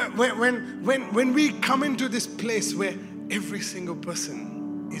 when we come into this place where every single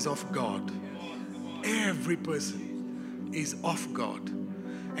person is of God, every person is of God,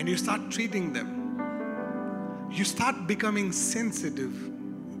 and you start treating them, you start becoming sensitive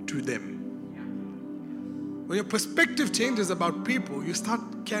to them. When your perspective changes about people, you start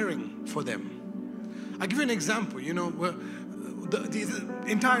caring for them. I'll give you an example. Where the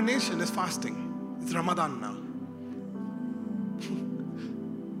entire nation is fasting. It's Ramadan now.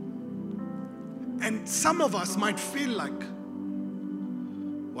 And some of us might feel like,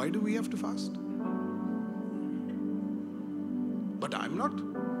 why do we have to fast? But I'm not.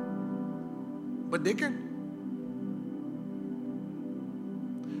 But they can.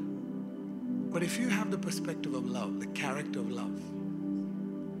 But if you have the perspective of love, the character of love,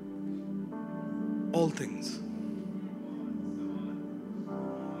 all things,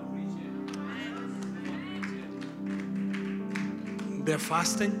 they're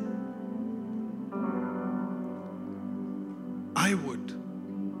fasting. I would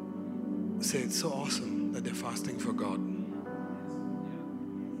say it's so awesome that they're fasting for God.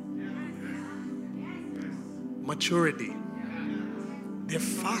 Maturity. They're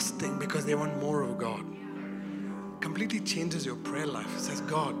fasting because they want more of God. Completely changes your prayer life. It says,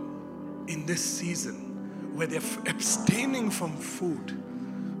 God, in this season where they're abstaining from food,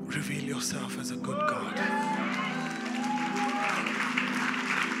 reveal yourself as a good God.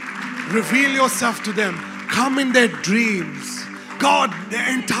 Reveal yourself to them. Come in their dreams. God,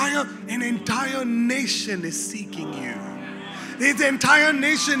 an entire nation is seeking you. The entire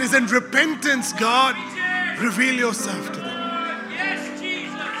nation is in repentance, God. Reveal yourself to them.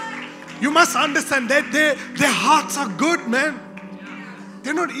 You must understand that their hearts are good, man.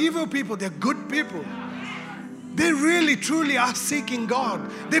 They're not evil people, they're good people. They really, truly are seeking God.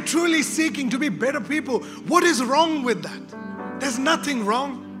 They're truly seeking to be better people. What is wrong with that? There's nothing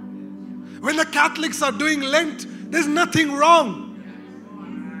wrong. When the Catholics are doing Lent, there's nothing wrong.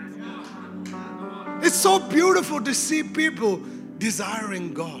 It's so beautiful to see people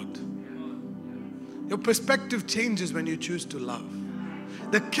desiring God. Your perspective changes when you choose to love.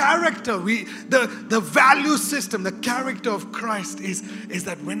 The character, the value system, the character of Christ is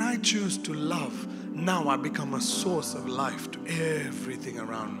that when I choose to love, now I become a source of life to everything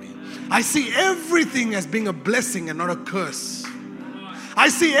around me. I see everything as being a blessing and not a curse. I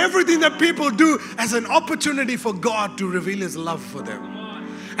see everything that people do as an opportunity for God to reveal His love for them.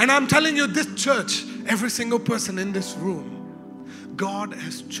 And I'm telling you, this church, every single person in this room, God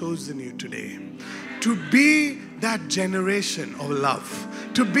has chosen you today to be that generation of love,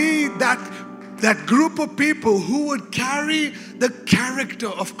 to be that group of people who would carry the character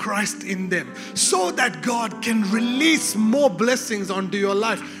of Christ in them so that God can release more blessings onto your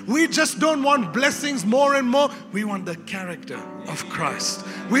life. We just don't want blessings more and more. We want the character of Christ.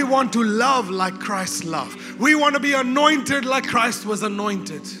 We want to love like Christ loved. We want to be anointed like Christ was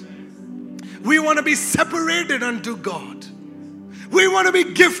anointed. We want to be separated unto God. We want to be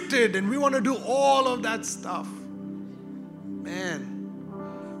gifted and we want to do all of that stuff. Man.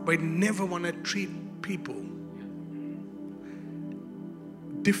 But never want to treat people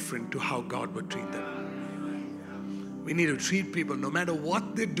different to how God would treat them. We need to treat people no matter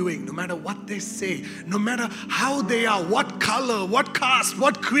what they're doing, no matter what they say, no matter how they are, what color, what caste,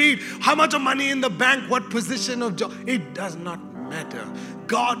 what creed, how much of money in the bank, what position of job. It does not matter.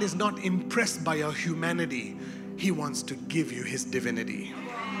 God is not impressed by your humanity. He wants to give you His divinity.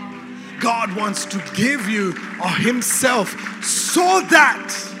 God wants to give you Himself so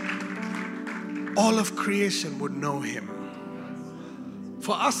that all of creation would know Him.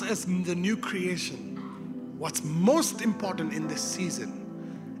 For us as the new creation, what's most important in this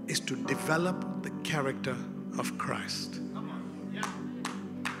season is to develop the character of Christ.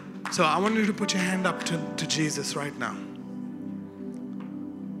 So I want you to put your hand up to Jesus right now.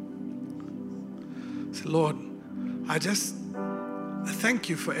 Say, Lord, I thank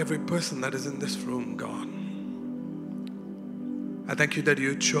you for every person that is in this room, God. I thank you that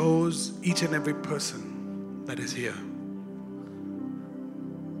you chose each and every person that is here.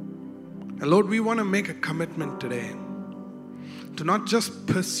 And Lord, we want to make a commitment today to not just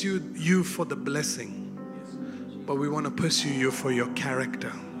pursue you for the blessing, but we want to pursue you for your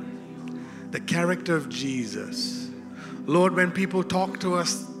character. The character of Jesus. Lord, when people talk to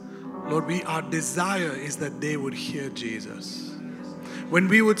us, Lord, our desire is that they would hear Jesus. When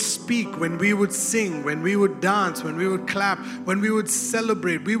we would speak, when we would sing, when we would dance, when we would clap, when we would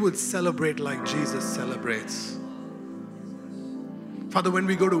celebrate like Jesus celebrates. Father, when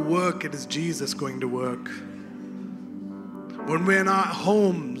we go to work, it is Jesus going to work. When we're in our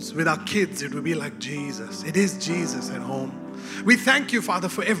homes with our kids, it will be like Jesus. It is Jesus at home. We thank you, Father,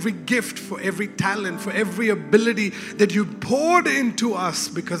 for every gift, for every talent, for every ability that you poured into us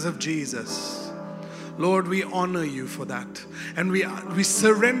because of Jesus. Lord, we honor you for that. And we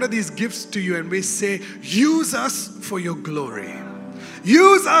surrender these gifts to you and we say, use us for your glory.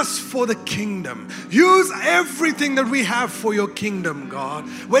 Use us for the kingdom. Use everything that we have for your kingdom, God.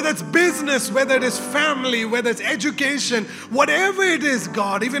 Whether it's business, whether it is family, whether it's education, whatever it is,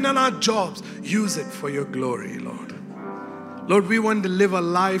 God, even in our jobs, use it for your glory, Lord. Lord, we want to live a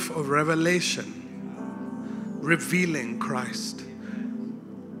life of revelation, revealing Christ.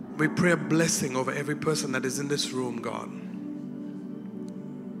 We pray a blessing over every person that is in this room, God.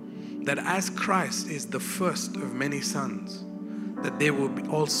 That as Christ is the first of many sons, that they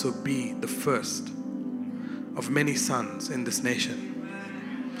will also be the first of many sons in this nation.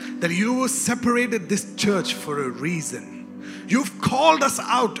 That you separated this church for a reason. You've called us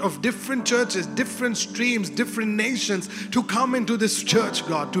out of different churches, different streams, different nations to come into this church,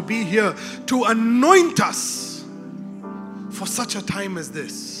 God, to be here, to anoint us for such a time as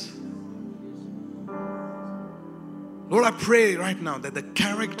this. Lord, I pray right now that the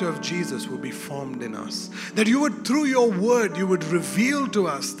character of Jesus will be formed in us. That you would, through your word, you would reveal to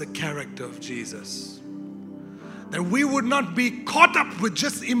us the character of Jesus. That we would not be caught up with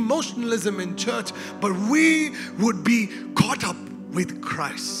just emotionalism in church, but we would be caught up with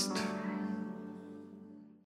Christ.